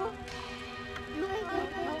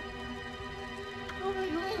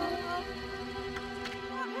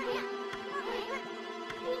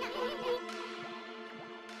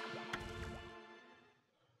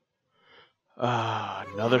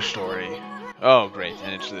 Another story. Oh, great,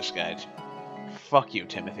 and it's this guy. Fuck you,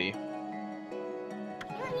 Timothy.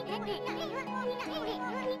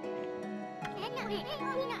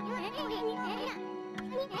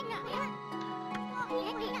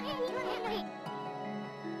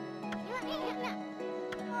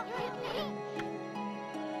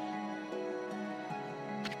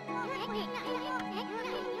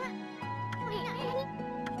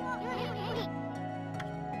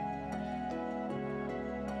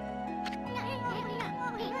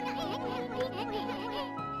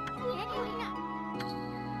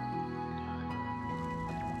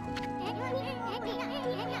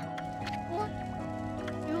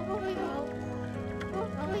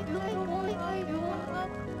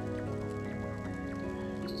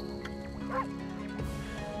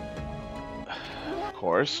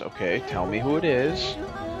 course. Okay, tell me who it is.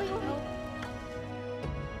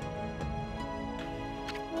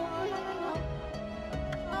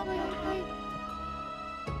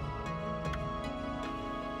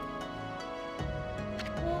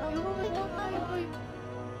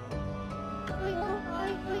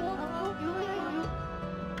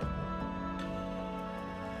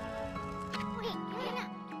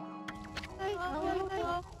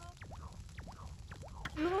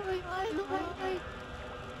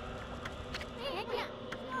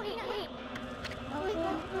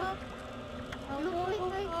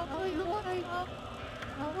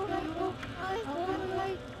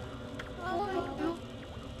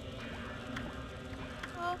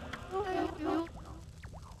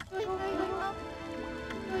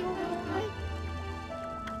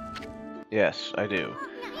 Yes, I do.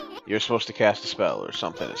 You're supposed to cast a spell or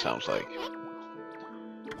something, it sounds like.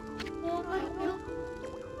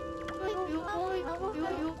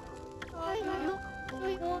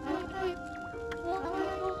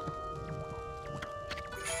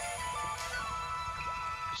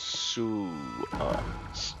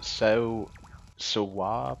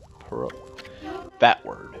 Sawapro. That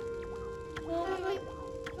word.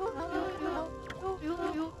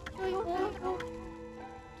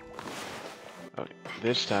 Okay,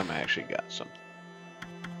 this time I actually got some.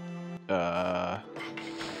 Huh.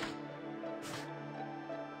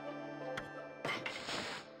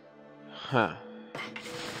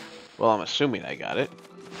 Well, I'm assuming I got it.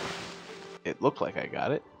 It looked like I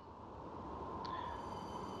got it.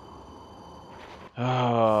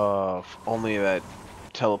 Oh, if only that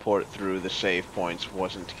teleport through the save points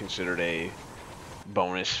wasn't considered a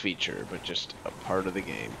bonus feature, but just a part of the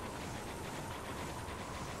game.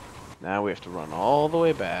 Now we have to run all the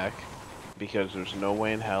way back, because there's no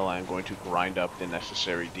way in hell I'm going to grind up the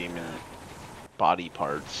necessary demon body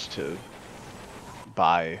parts to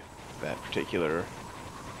buy that particular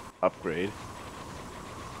upgrade.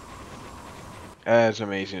 As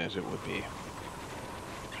amazing as it would be.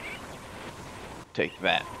 Take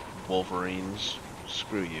that, Wolverines.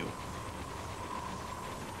 Screw you.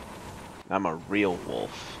 I'm a real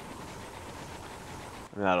wolf.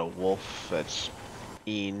 I'm not a wolf that's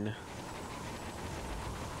een.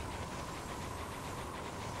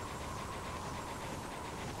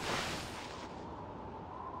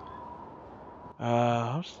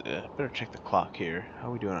 I better check the clock here. How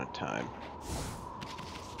are we doing on time?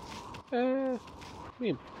 I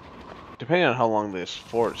mean, depending on how long this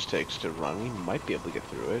forest takes to run, we might be able to get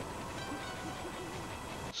through it.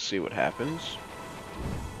 See what happens.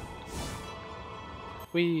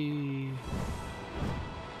 Whee!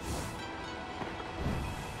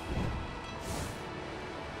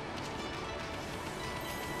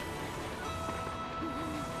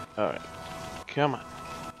 Alright. Come on.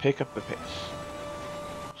 Pick up the pace.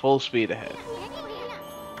 Full speed ahead.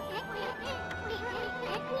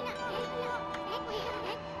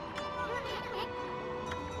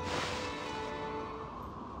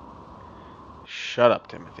 Shut up,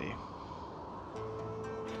 Timothy.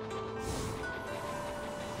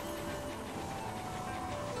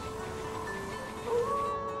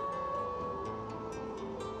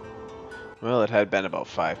 Well, it had been about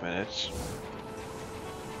 5 minutes.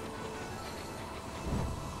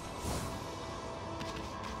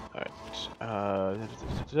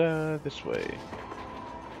 Alright, this way.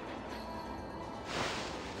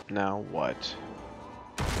 Now what?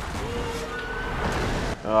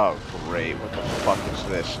 Oh, great. What the fuck is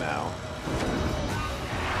this now?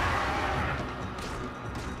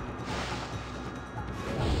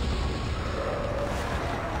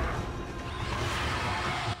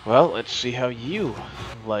 Well, let's see how you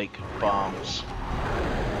like bombs.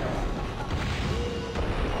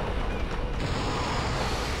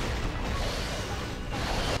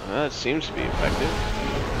 That seems to be effective.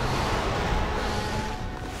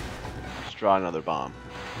 Let's draw another bomb.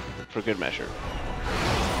 For good measure.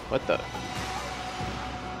 What the?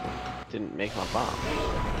 Didn't make my bomb.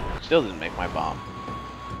 Still didn't make my bomb.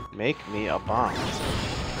 Make me a bomb.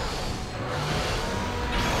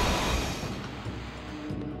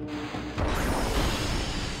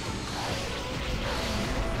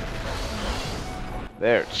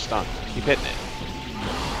 There, it's stunned. Keep hitting it.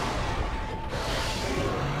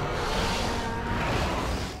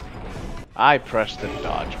 I pressed the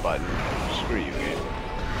dodge button. Screw you, game.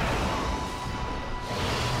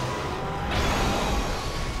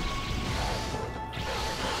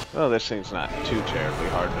 Well, this thing's not too terribly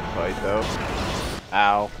hard to fight, though.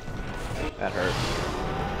 Ow. That hurt.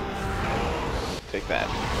 Take that.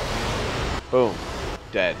 Boom.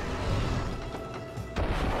 Dead.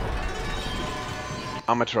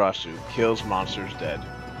 Amaterasu kills monsters dead.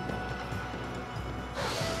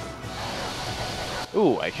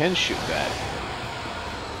 Ooh, I can shoot that.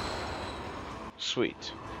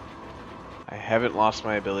 Sweet. I haven't lost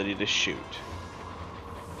my ability to shoot.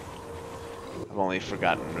 I've only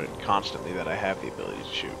forgotten constantly that I have the ability to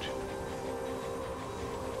shoot.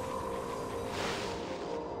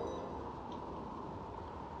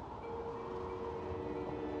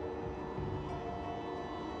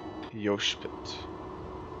 Yoshpet.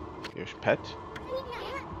 Yoshpet?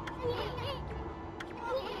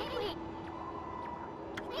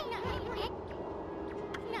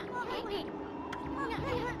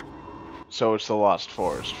 So it's the Lost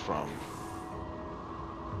Forest from...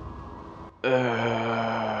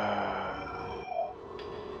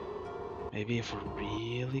 Maybe if we're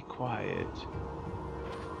really quiet,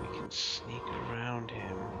 we can sneak around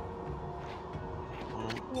him. He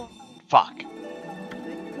won't... Fuck!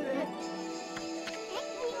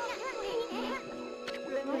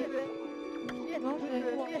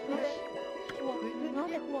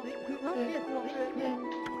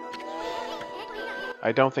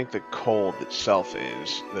 I don't think the cold itself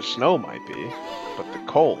is. The snow might be, but the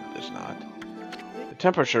cold is not. The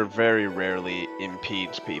temperature very rarely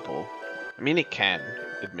impedes people. I mean, it can,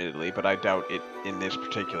 admittedly, but I doubt it in this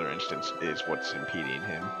particular instance is what's impeding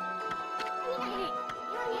him.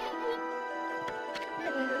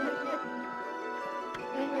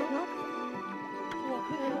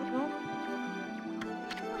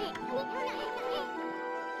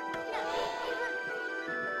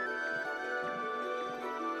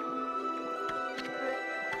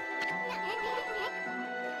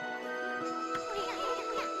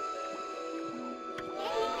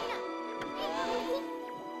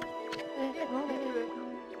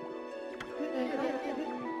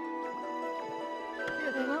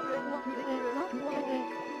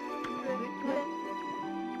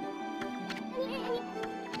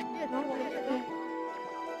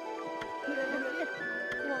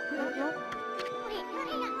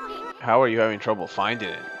 How are you having trouble finding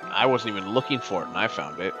it? I wasn't even looking for it and I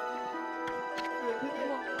found it.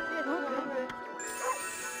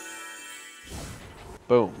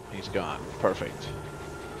 Boom, he's gone. Perfect.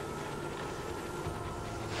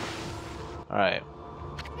 Alright.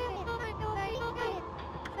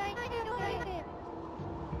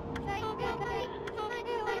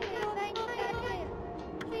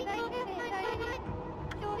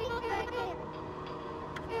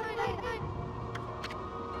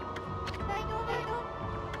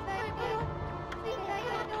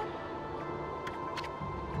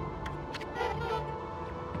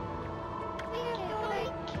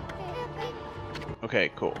 Okay,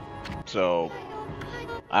 cool. So,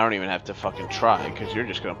 I don't even have to fucking try, because you're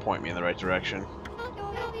just gonna point me in the right direction.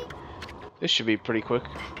 This should be pretty quick.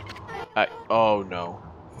 Oh no.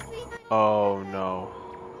 Oh no.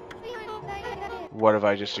 What have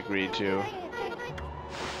I just agreed to?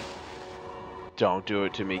 Don't do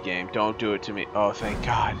it to me, game. Don't do it to me. Oh, thank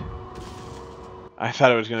God. I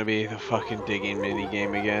thought it was gonna be the fucking digging mini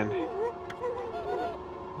game again.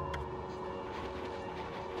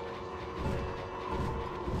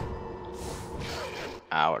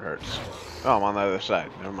 Ow, it hurts. Oh, I'm on the other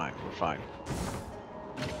side. Never mind. We're fine.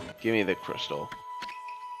 Give me the crystal.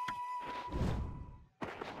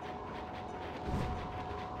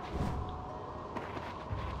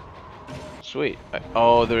 Sweet.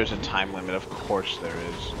 Oh, there is a time limit. Of course there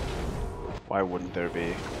is. Why wouldn't there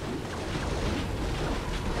be?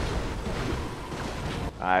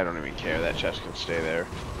 I don't even care. That chest can stay there.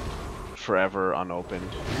 Forever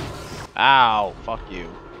unopened. Ow! Fuck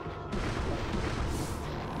you.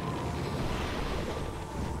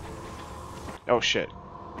 Oh shit.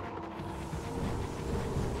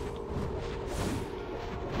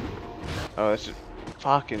 Oh, that's just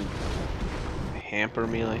fucking hamper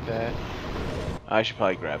me like that. I should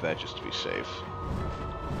probably grab that just to be safe.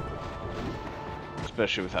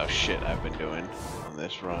 Especially with how shit I've been doing on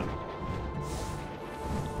this run.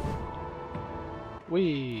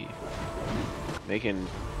 Whee! Doing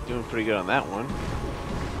pretty good on that one.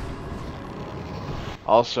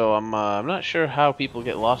 Also, I'm not sure how people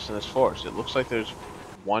get lost in this forest. It looks like there's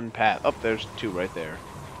one path. Oh, there's two right there.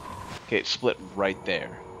 Okay, it's split right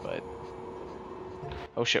there, but...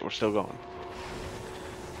 Oh shit, we're still going.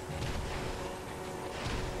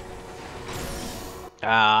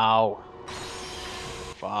 Ow.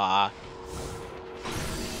 Fuck.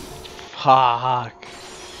 Fuck.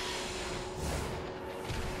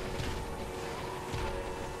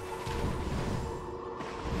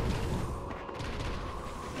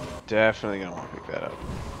 Definitely gonna want to pick that up.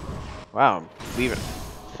 Wow, I'm leaving.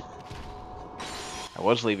 I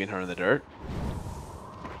was leaving her in the dirt.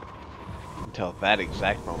 until that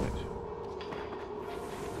exact moment.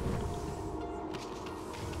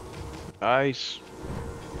 Ice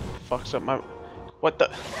fucks up my... What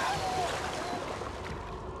the...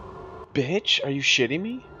 Bitch, are you shitting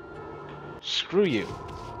me? Screw you.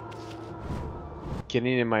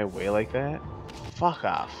 Getting in my way like that? Fuck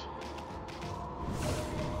off.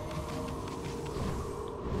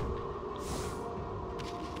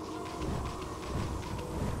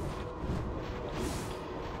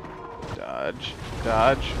 Dodge.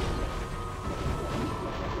 Dodge.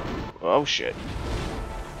 Oh shit.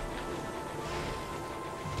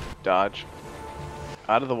 Dodge.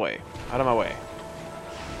 Out of the way. Out of my way.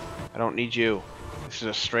 I don't need you. This is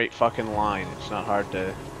a straight fucking line. It's not hard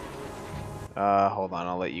to... hold on.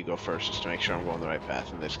 I'll let you go first just to make sure I'm going the right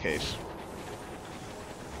path in this case.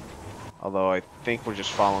 Although I think we're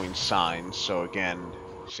just following signs, so again,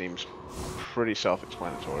 seems pretty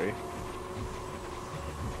self-explanatory.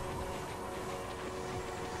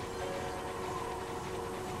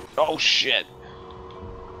 Oh shit!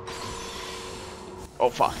 Oh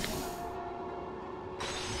fuck.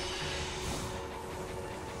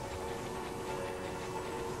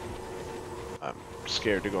 I'm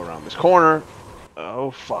scared to go around this corner.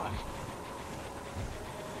 Oh fuck.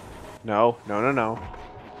 No, no, no, no.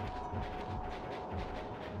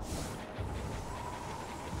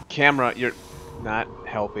 Camera, you're not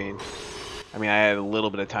helping. I mean, I had a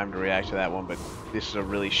little bit of time to react to that one, but this is a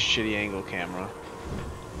really shitty angle camera.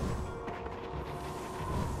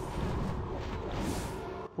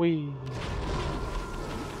 Whee.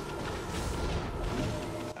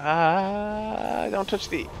 Don't touch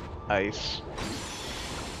the ice.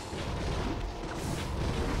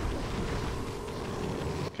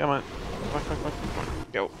 Come on. Come on, come on, come on, come on.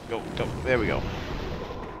 Go, go, go. There we go.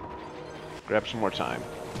 Grab some more time.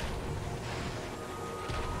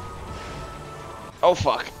 Oh,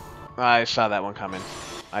 fuck. I saw that one coming.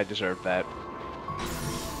 I deserved that.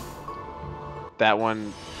 That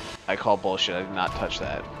one, I call bullshit. I did not touch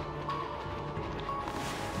that.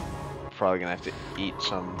 Probably gonna have to eat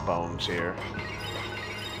some bones here.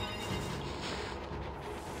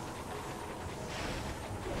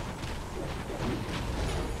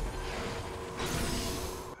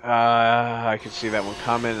 I could see that one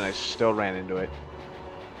coming, and I still ran into it.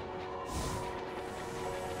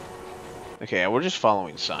 Okay, we're just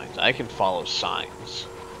following signs. I can follow signs.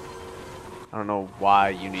 I don't know why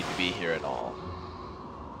you need to be here at all.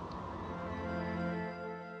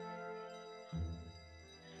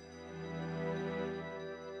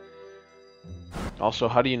 Also,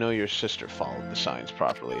 how do you know your sister followed the signs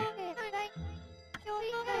properly?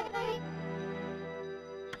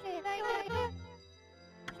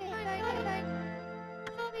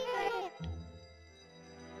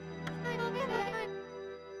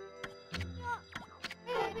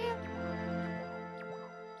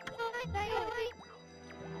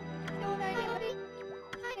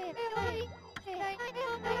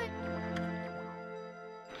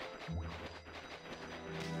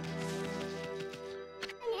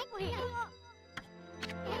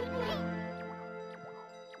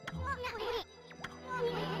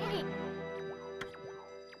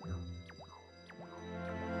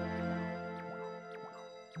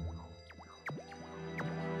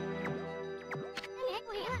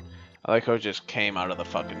 I like how it just came out of the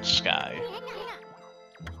fucking sky.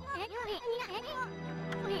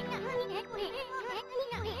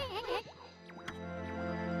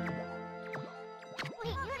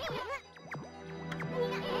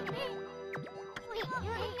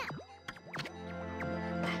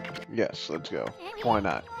 Yes, let's go. Why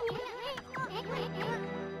not?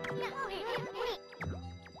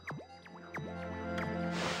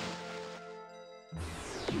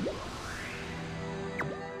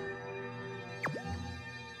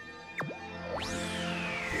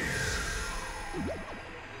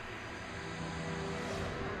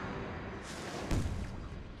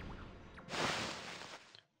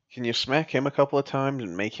 Can you smack him a couple of times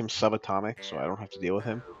and make him subatomic so I don't have to deal with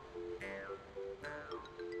him?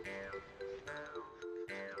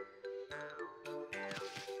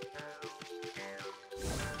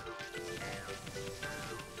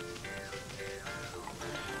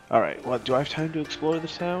 Alright, well, do I have time to explore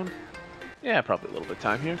this town? Yeah, probably a little bit of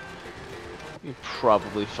time here. You can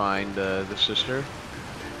probably find the sister.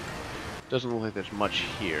 Doesn't look like there's much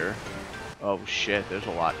here. Oh shit, there's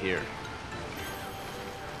a lot here.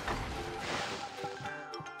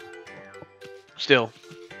 Still,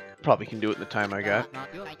 probably can do it in the time I got.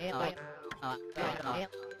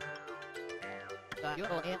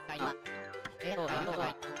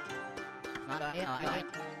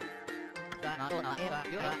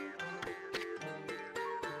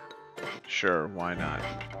 Sure, why not?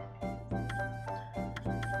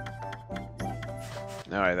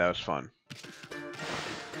 Alright, that was fun.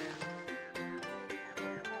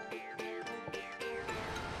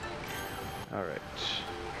 Alright.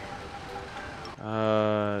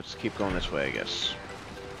 Let's keep going this way, I guess.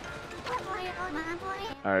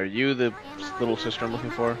 Are you the little sister I'm looking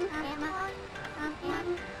for?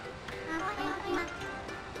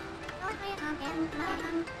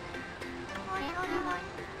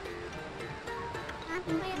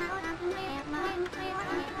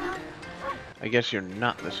 I guess you're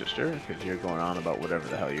not the sister, because you're going on about whatever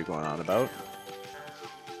the hell you're going on about.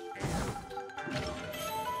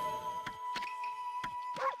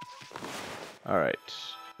 Alright,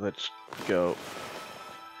 let's go.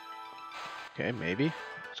 Okay, maybe.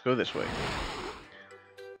 Let's go this way.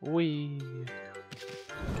 Whee!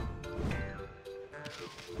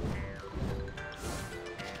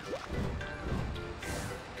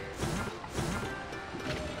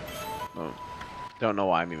 Oh, don't know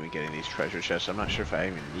why I'm even getting these treasure chests. I'm not sure if I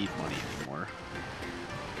even need money anymore.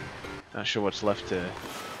 Not sure what's left to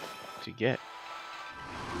get.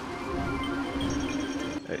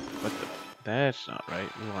 Hey, what the? That's not right.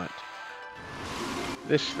 We want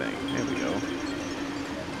this thing. There we go.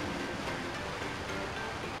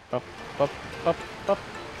 Up, up, up, up,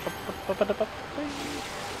 up, up, up.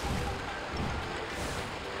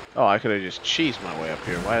 Oh, I could have just cheesed my way up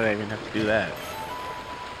here. Why did I even have to do that?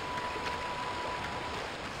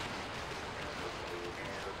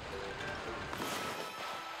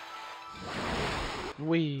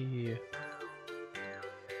 Whee!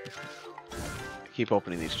 Keep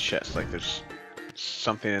opening these chests like there's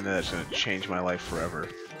something in there that's gonna change my life forever.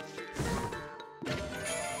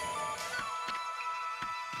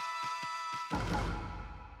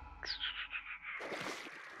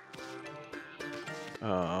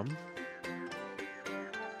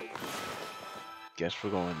 Guess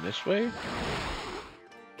we're going this way?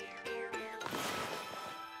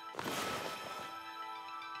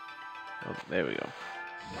 Oh, there we go.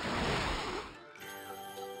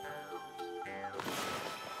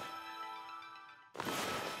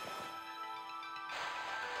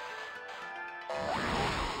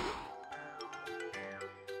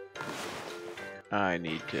 I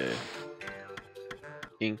need to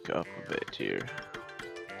ink up a bit here.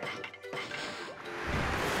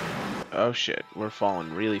 Oh shit, we're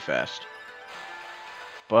falling really fast.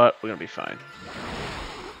 But we're gonna be fine.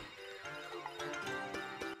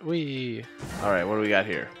 Whee! Alright, what do we got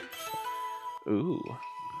here? Ooh.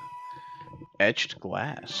 Etched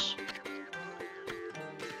glass.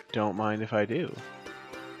 Don't mind if I do.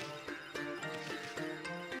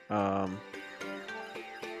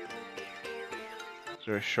 Is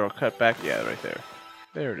there a shortcut back? Yeah, right there.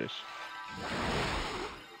 There it is.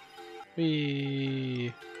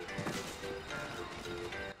 Whee!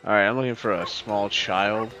 Alright, I'm looking for a small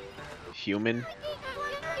child. Human.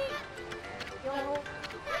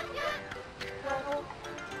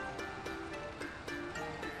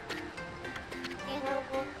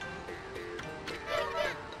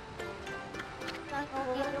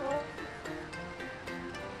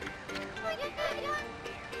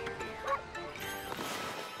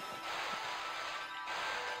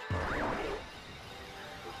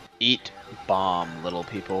 Eat bomb, little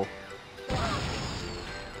people.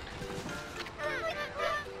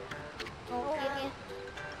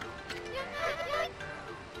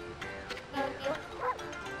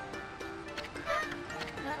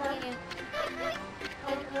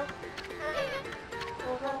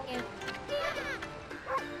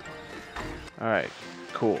 Alright,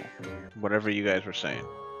 cool. Whatever you guys were saying.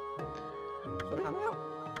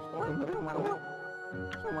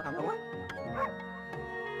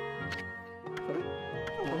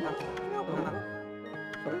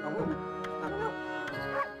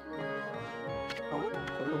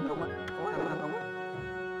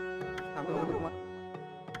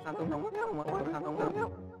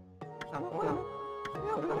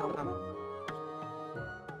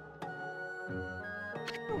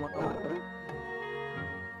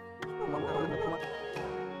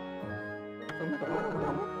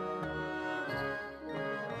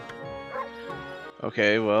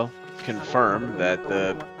 Okay, well, confirm that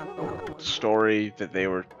the story that they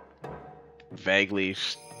were vaguely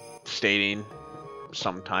stating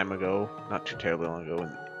some time ago, not too terribly long ago,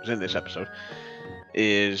 and it was in this episode,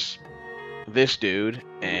 is this dude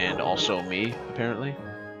and also me, apparently.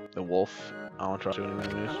 The wolf. I don't trust you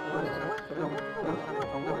anyways.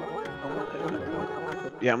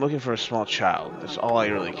 Yeah, I'm looking for a small child. That's all I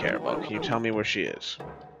really care about. Can you tell me where she is?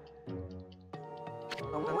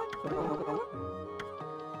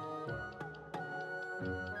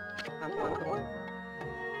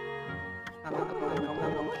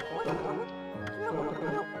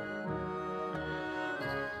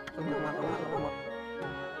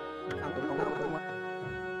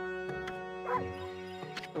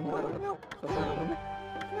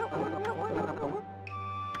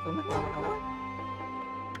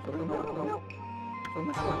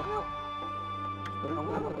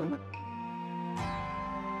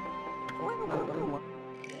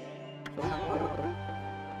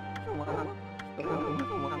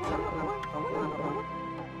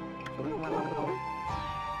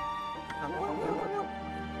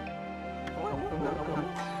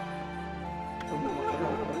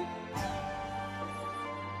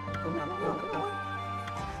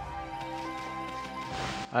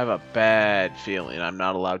 I have a bad feeling I'm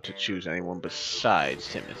not allowed to choose anyone besides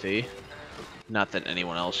Timothy. Not that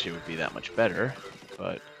anyone else here would be that much better,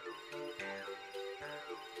 but...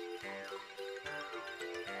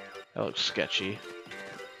 that looks sketchy.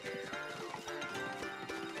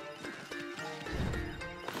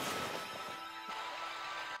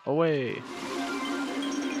 Away!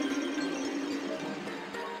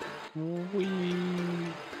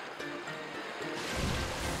 Whee!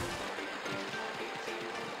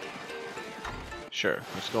 Sure,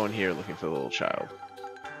 let's go in here looking for the little child.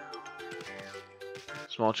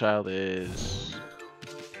 Small child is...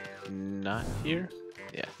 not here?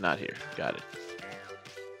 Yeah, not here. Got it.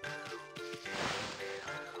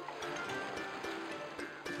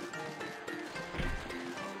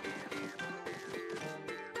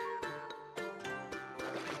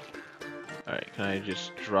 Alright, can I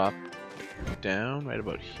just drop down? Right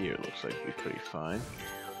about here looks like we'd be pretty fine.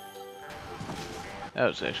 That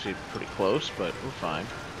was actually pretty close, but we're fine.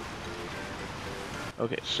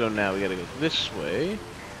 Okay, so now we gotta go this way.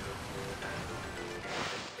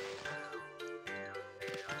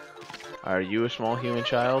 Are you a small human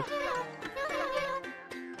child?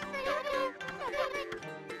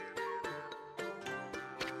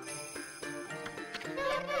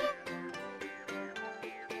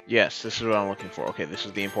 Yes, this is what I'm looking for. Okay, this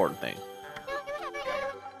is the important thing.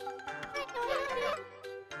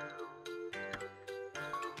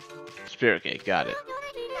 Spirit gate, got it.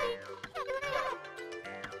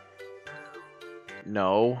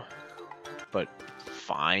 No, but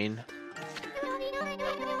fine.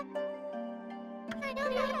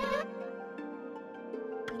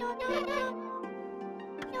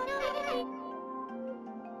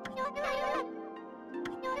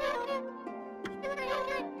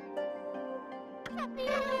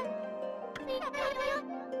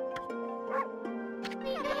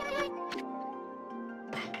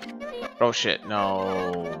 Oh shit,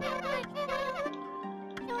 no.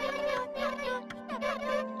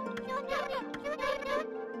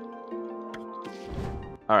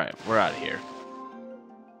 Alright, we're out of here.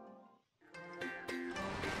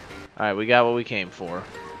 Alright, we got what we came for.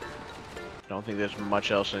 Don't think there's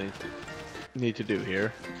much else I need to do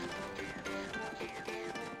here.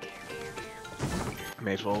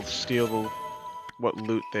 May as well steal what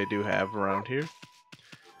loot they do have around here.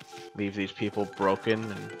 Leave these people broken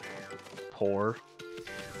and poor.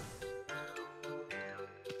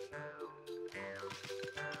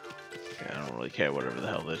 Yeah, I don't really care whatever the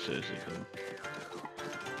hell this is.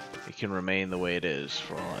 It can remain the way it is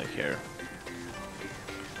for all I care.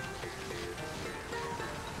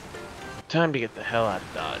 Time to get the hell out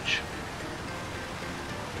of Dodge.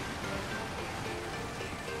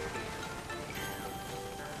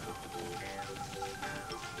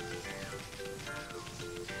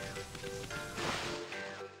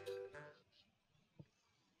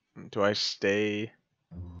 Do I stay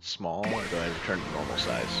small or do I return to normal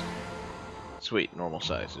size? Sweet, normal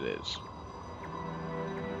size it is.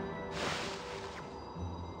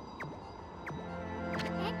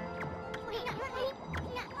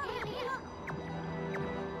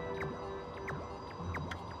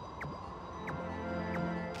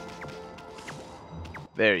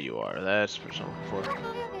 There you are, that's what I'm looking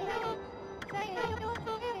for.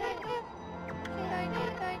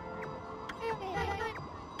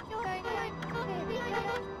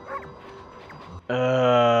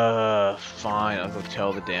 Fine, I'll go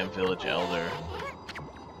tell the damn village elder.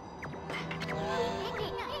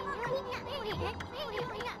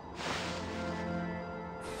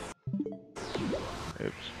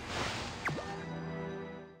 Oops.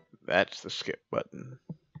 That's the skip button.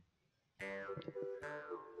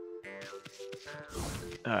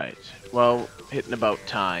 Alright, well, hitting about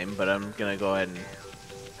time, but I'm gonna go ahead and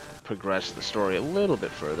progress the story a little bit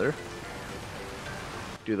further.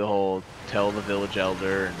 Do the whole tell the village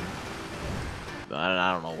elder, and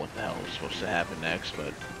I don't know what the hell is supposed to happen next,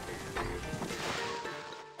 but...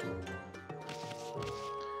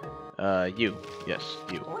 you. Yes,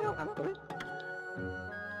 you.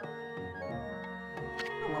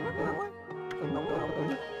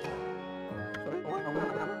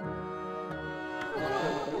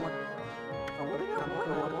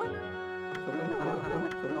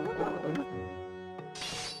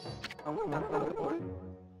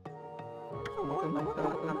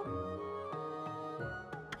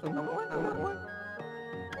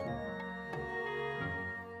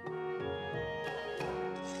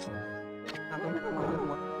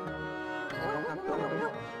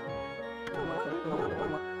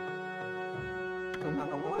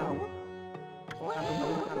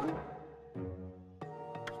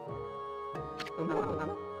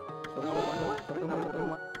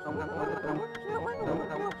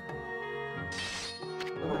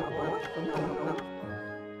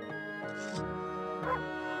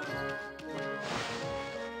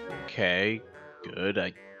 Okay,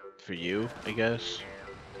 good. For you, I guess.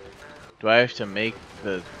 Do I have to make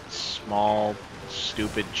the small,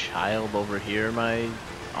 stupid child over here my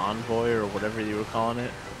envoy or whatever you were calling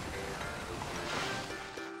it?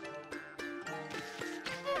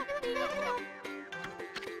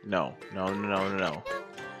 No, no, no, no, no, no.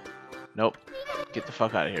 Nope. Get the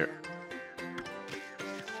fuck out of here.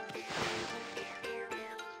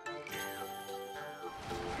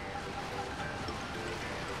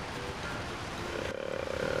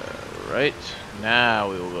 Right.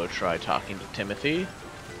 Now we will go try talking to Timothy.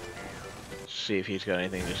 See if he's got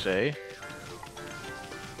anything to say.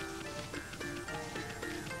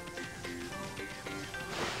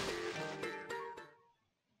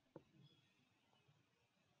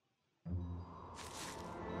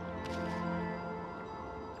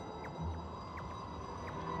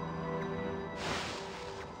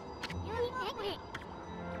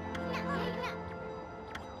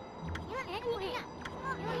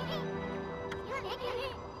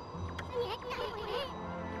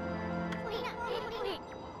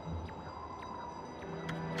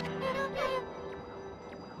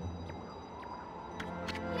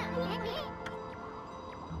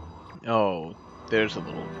 Oh, there's a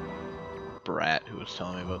little brat who was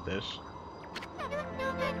telling me about this.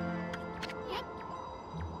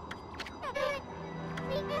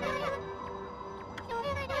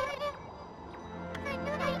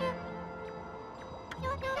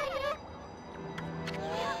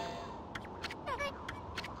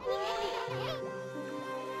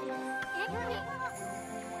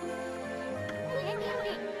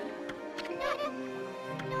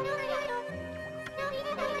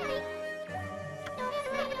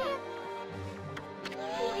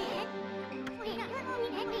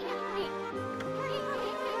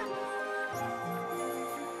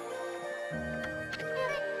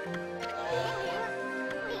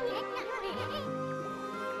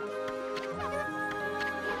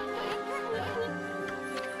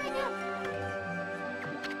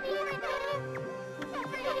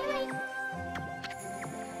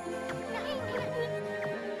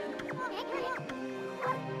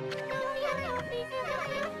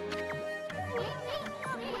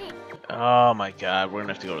 Oh my god, we're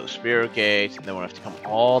gonna have to go to the Spirit Gate, and then we're gonna have to come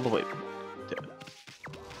all the way.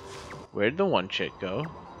 Where did the one chick go?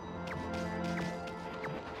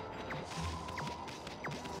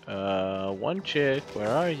 One chick, where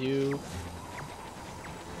are you?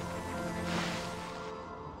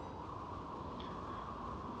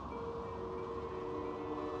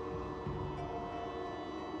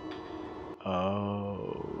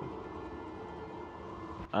 Oh.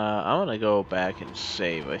 I'm gonna go back and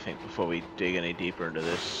save, I think, before we dig any deeper into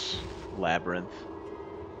this labyrinth.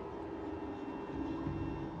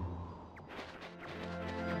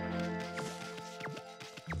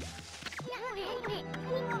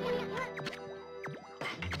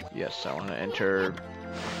 Yes, I want to enter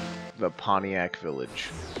the Pontiac village.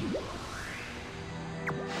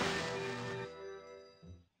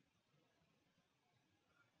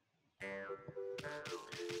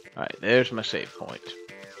 Alright, there's my save point.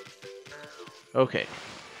 Okay,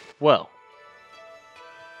 well,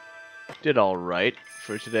 did alright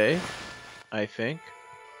for today, I think.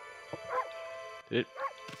 Did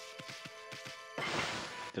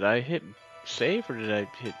I hit save, or did I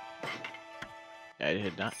hit... I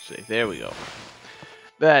did not save. There we go.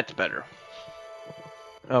 That's better.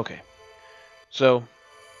 Okay. So,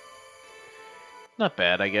 not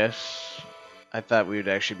bad, I guess. I thought we would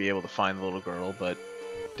actually be able to find the little girl, but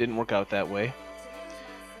didn't work out that way.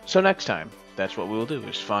 So next time, that's what we will do,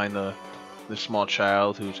 is find the small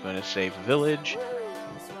child who's going to save the village,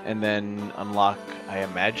 and then unlock, I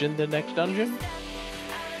imagine, the next dungeon?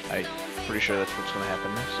 I'm pretty sure that's what's going to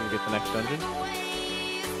happen next, and get the next dungeon.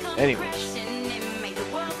 Anyways,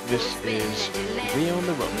 this is Reown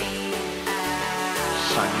the Rojko,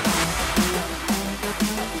 signing off.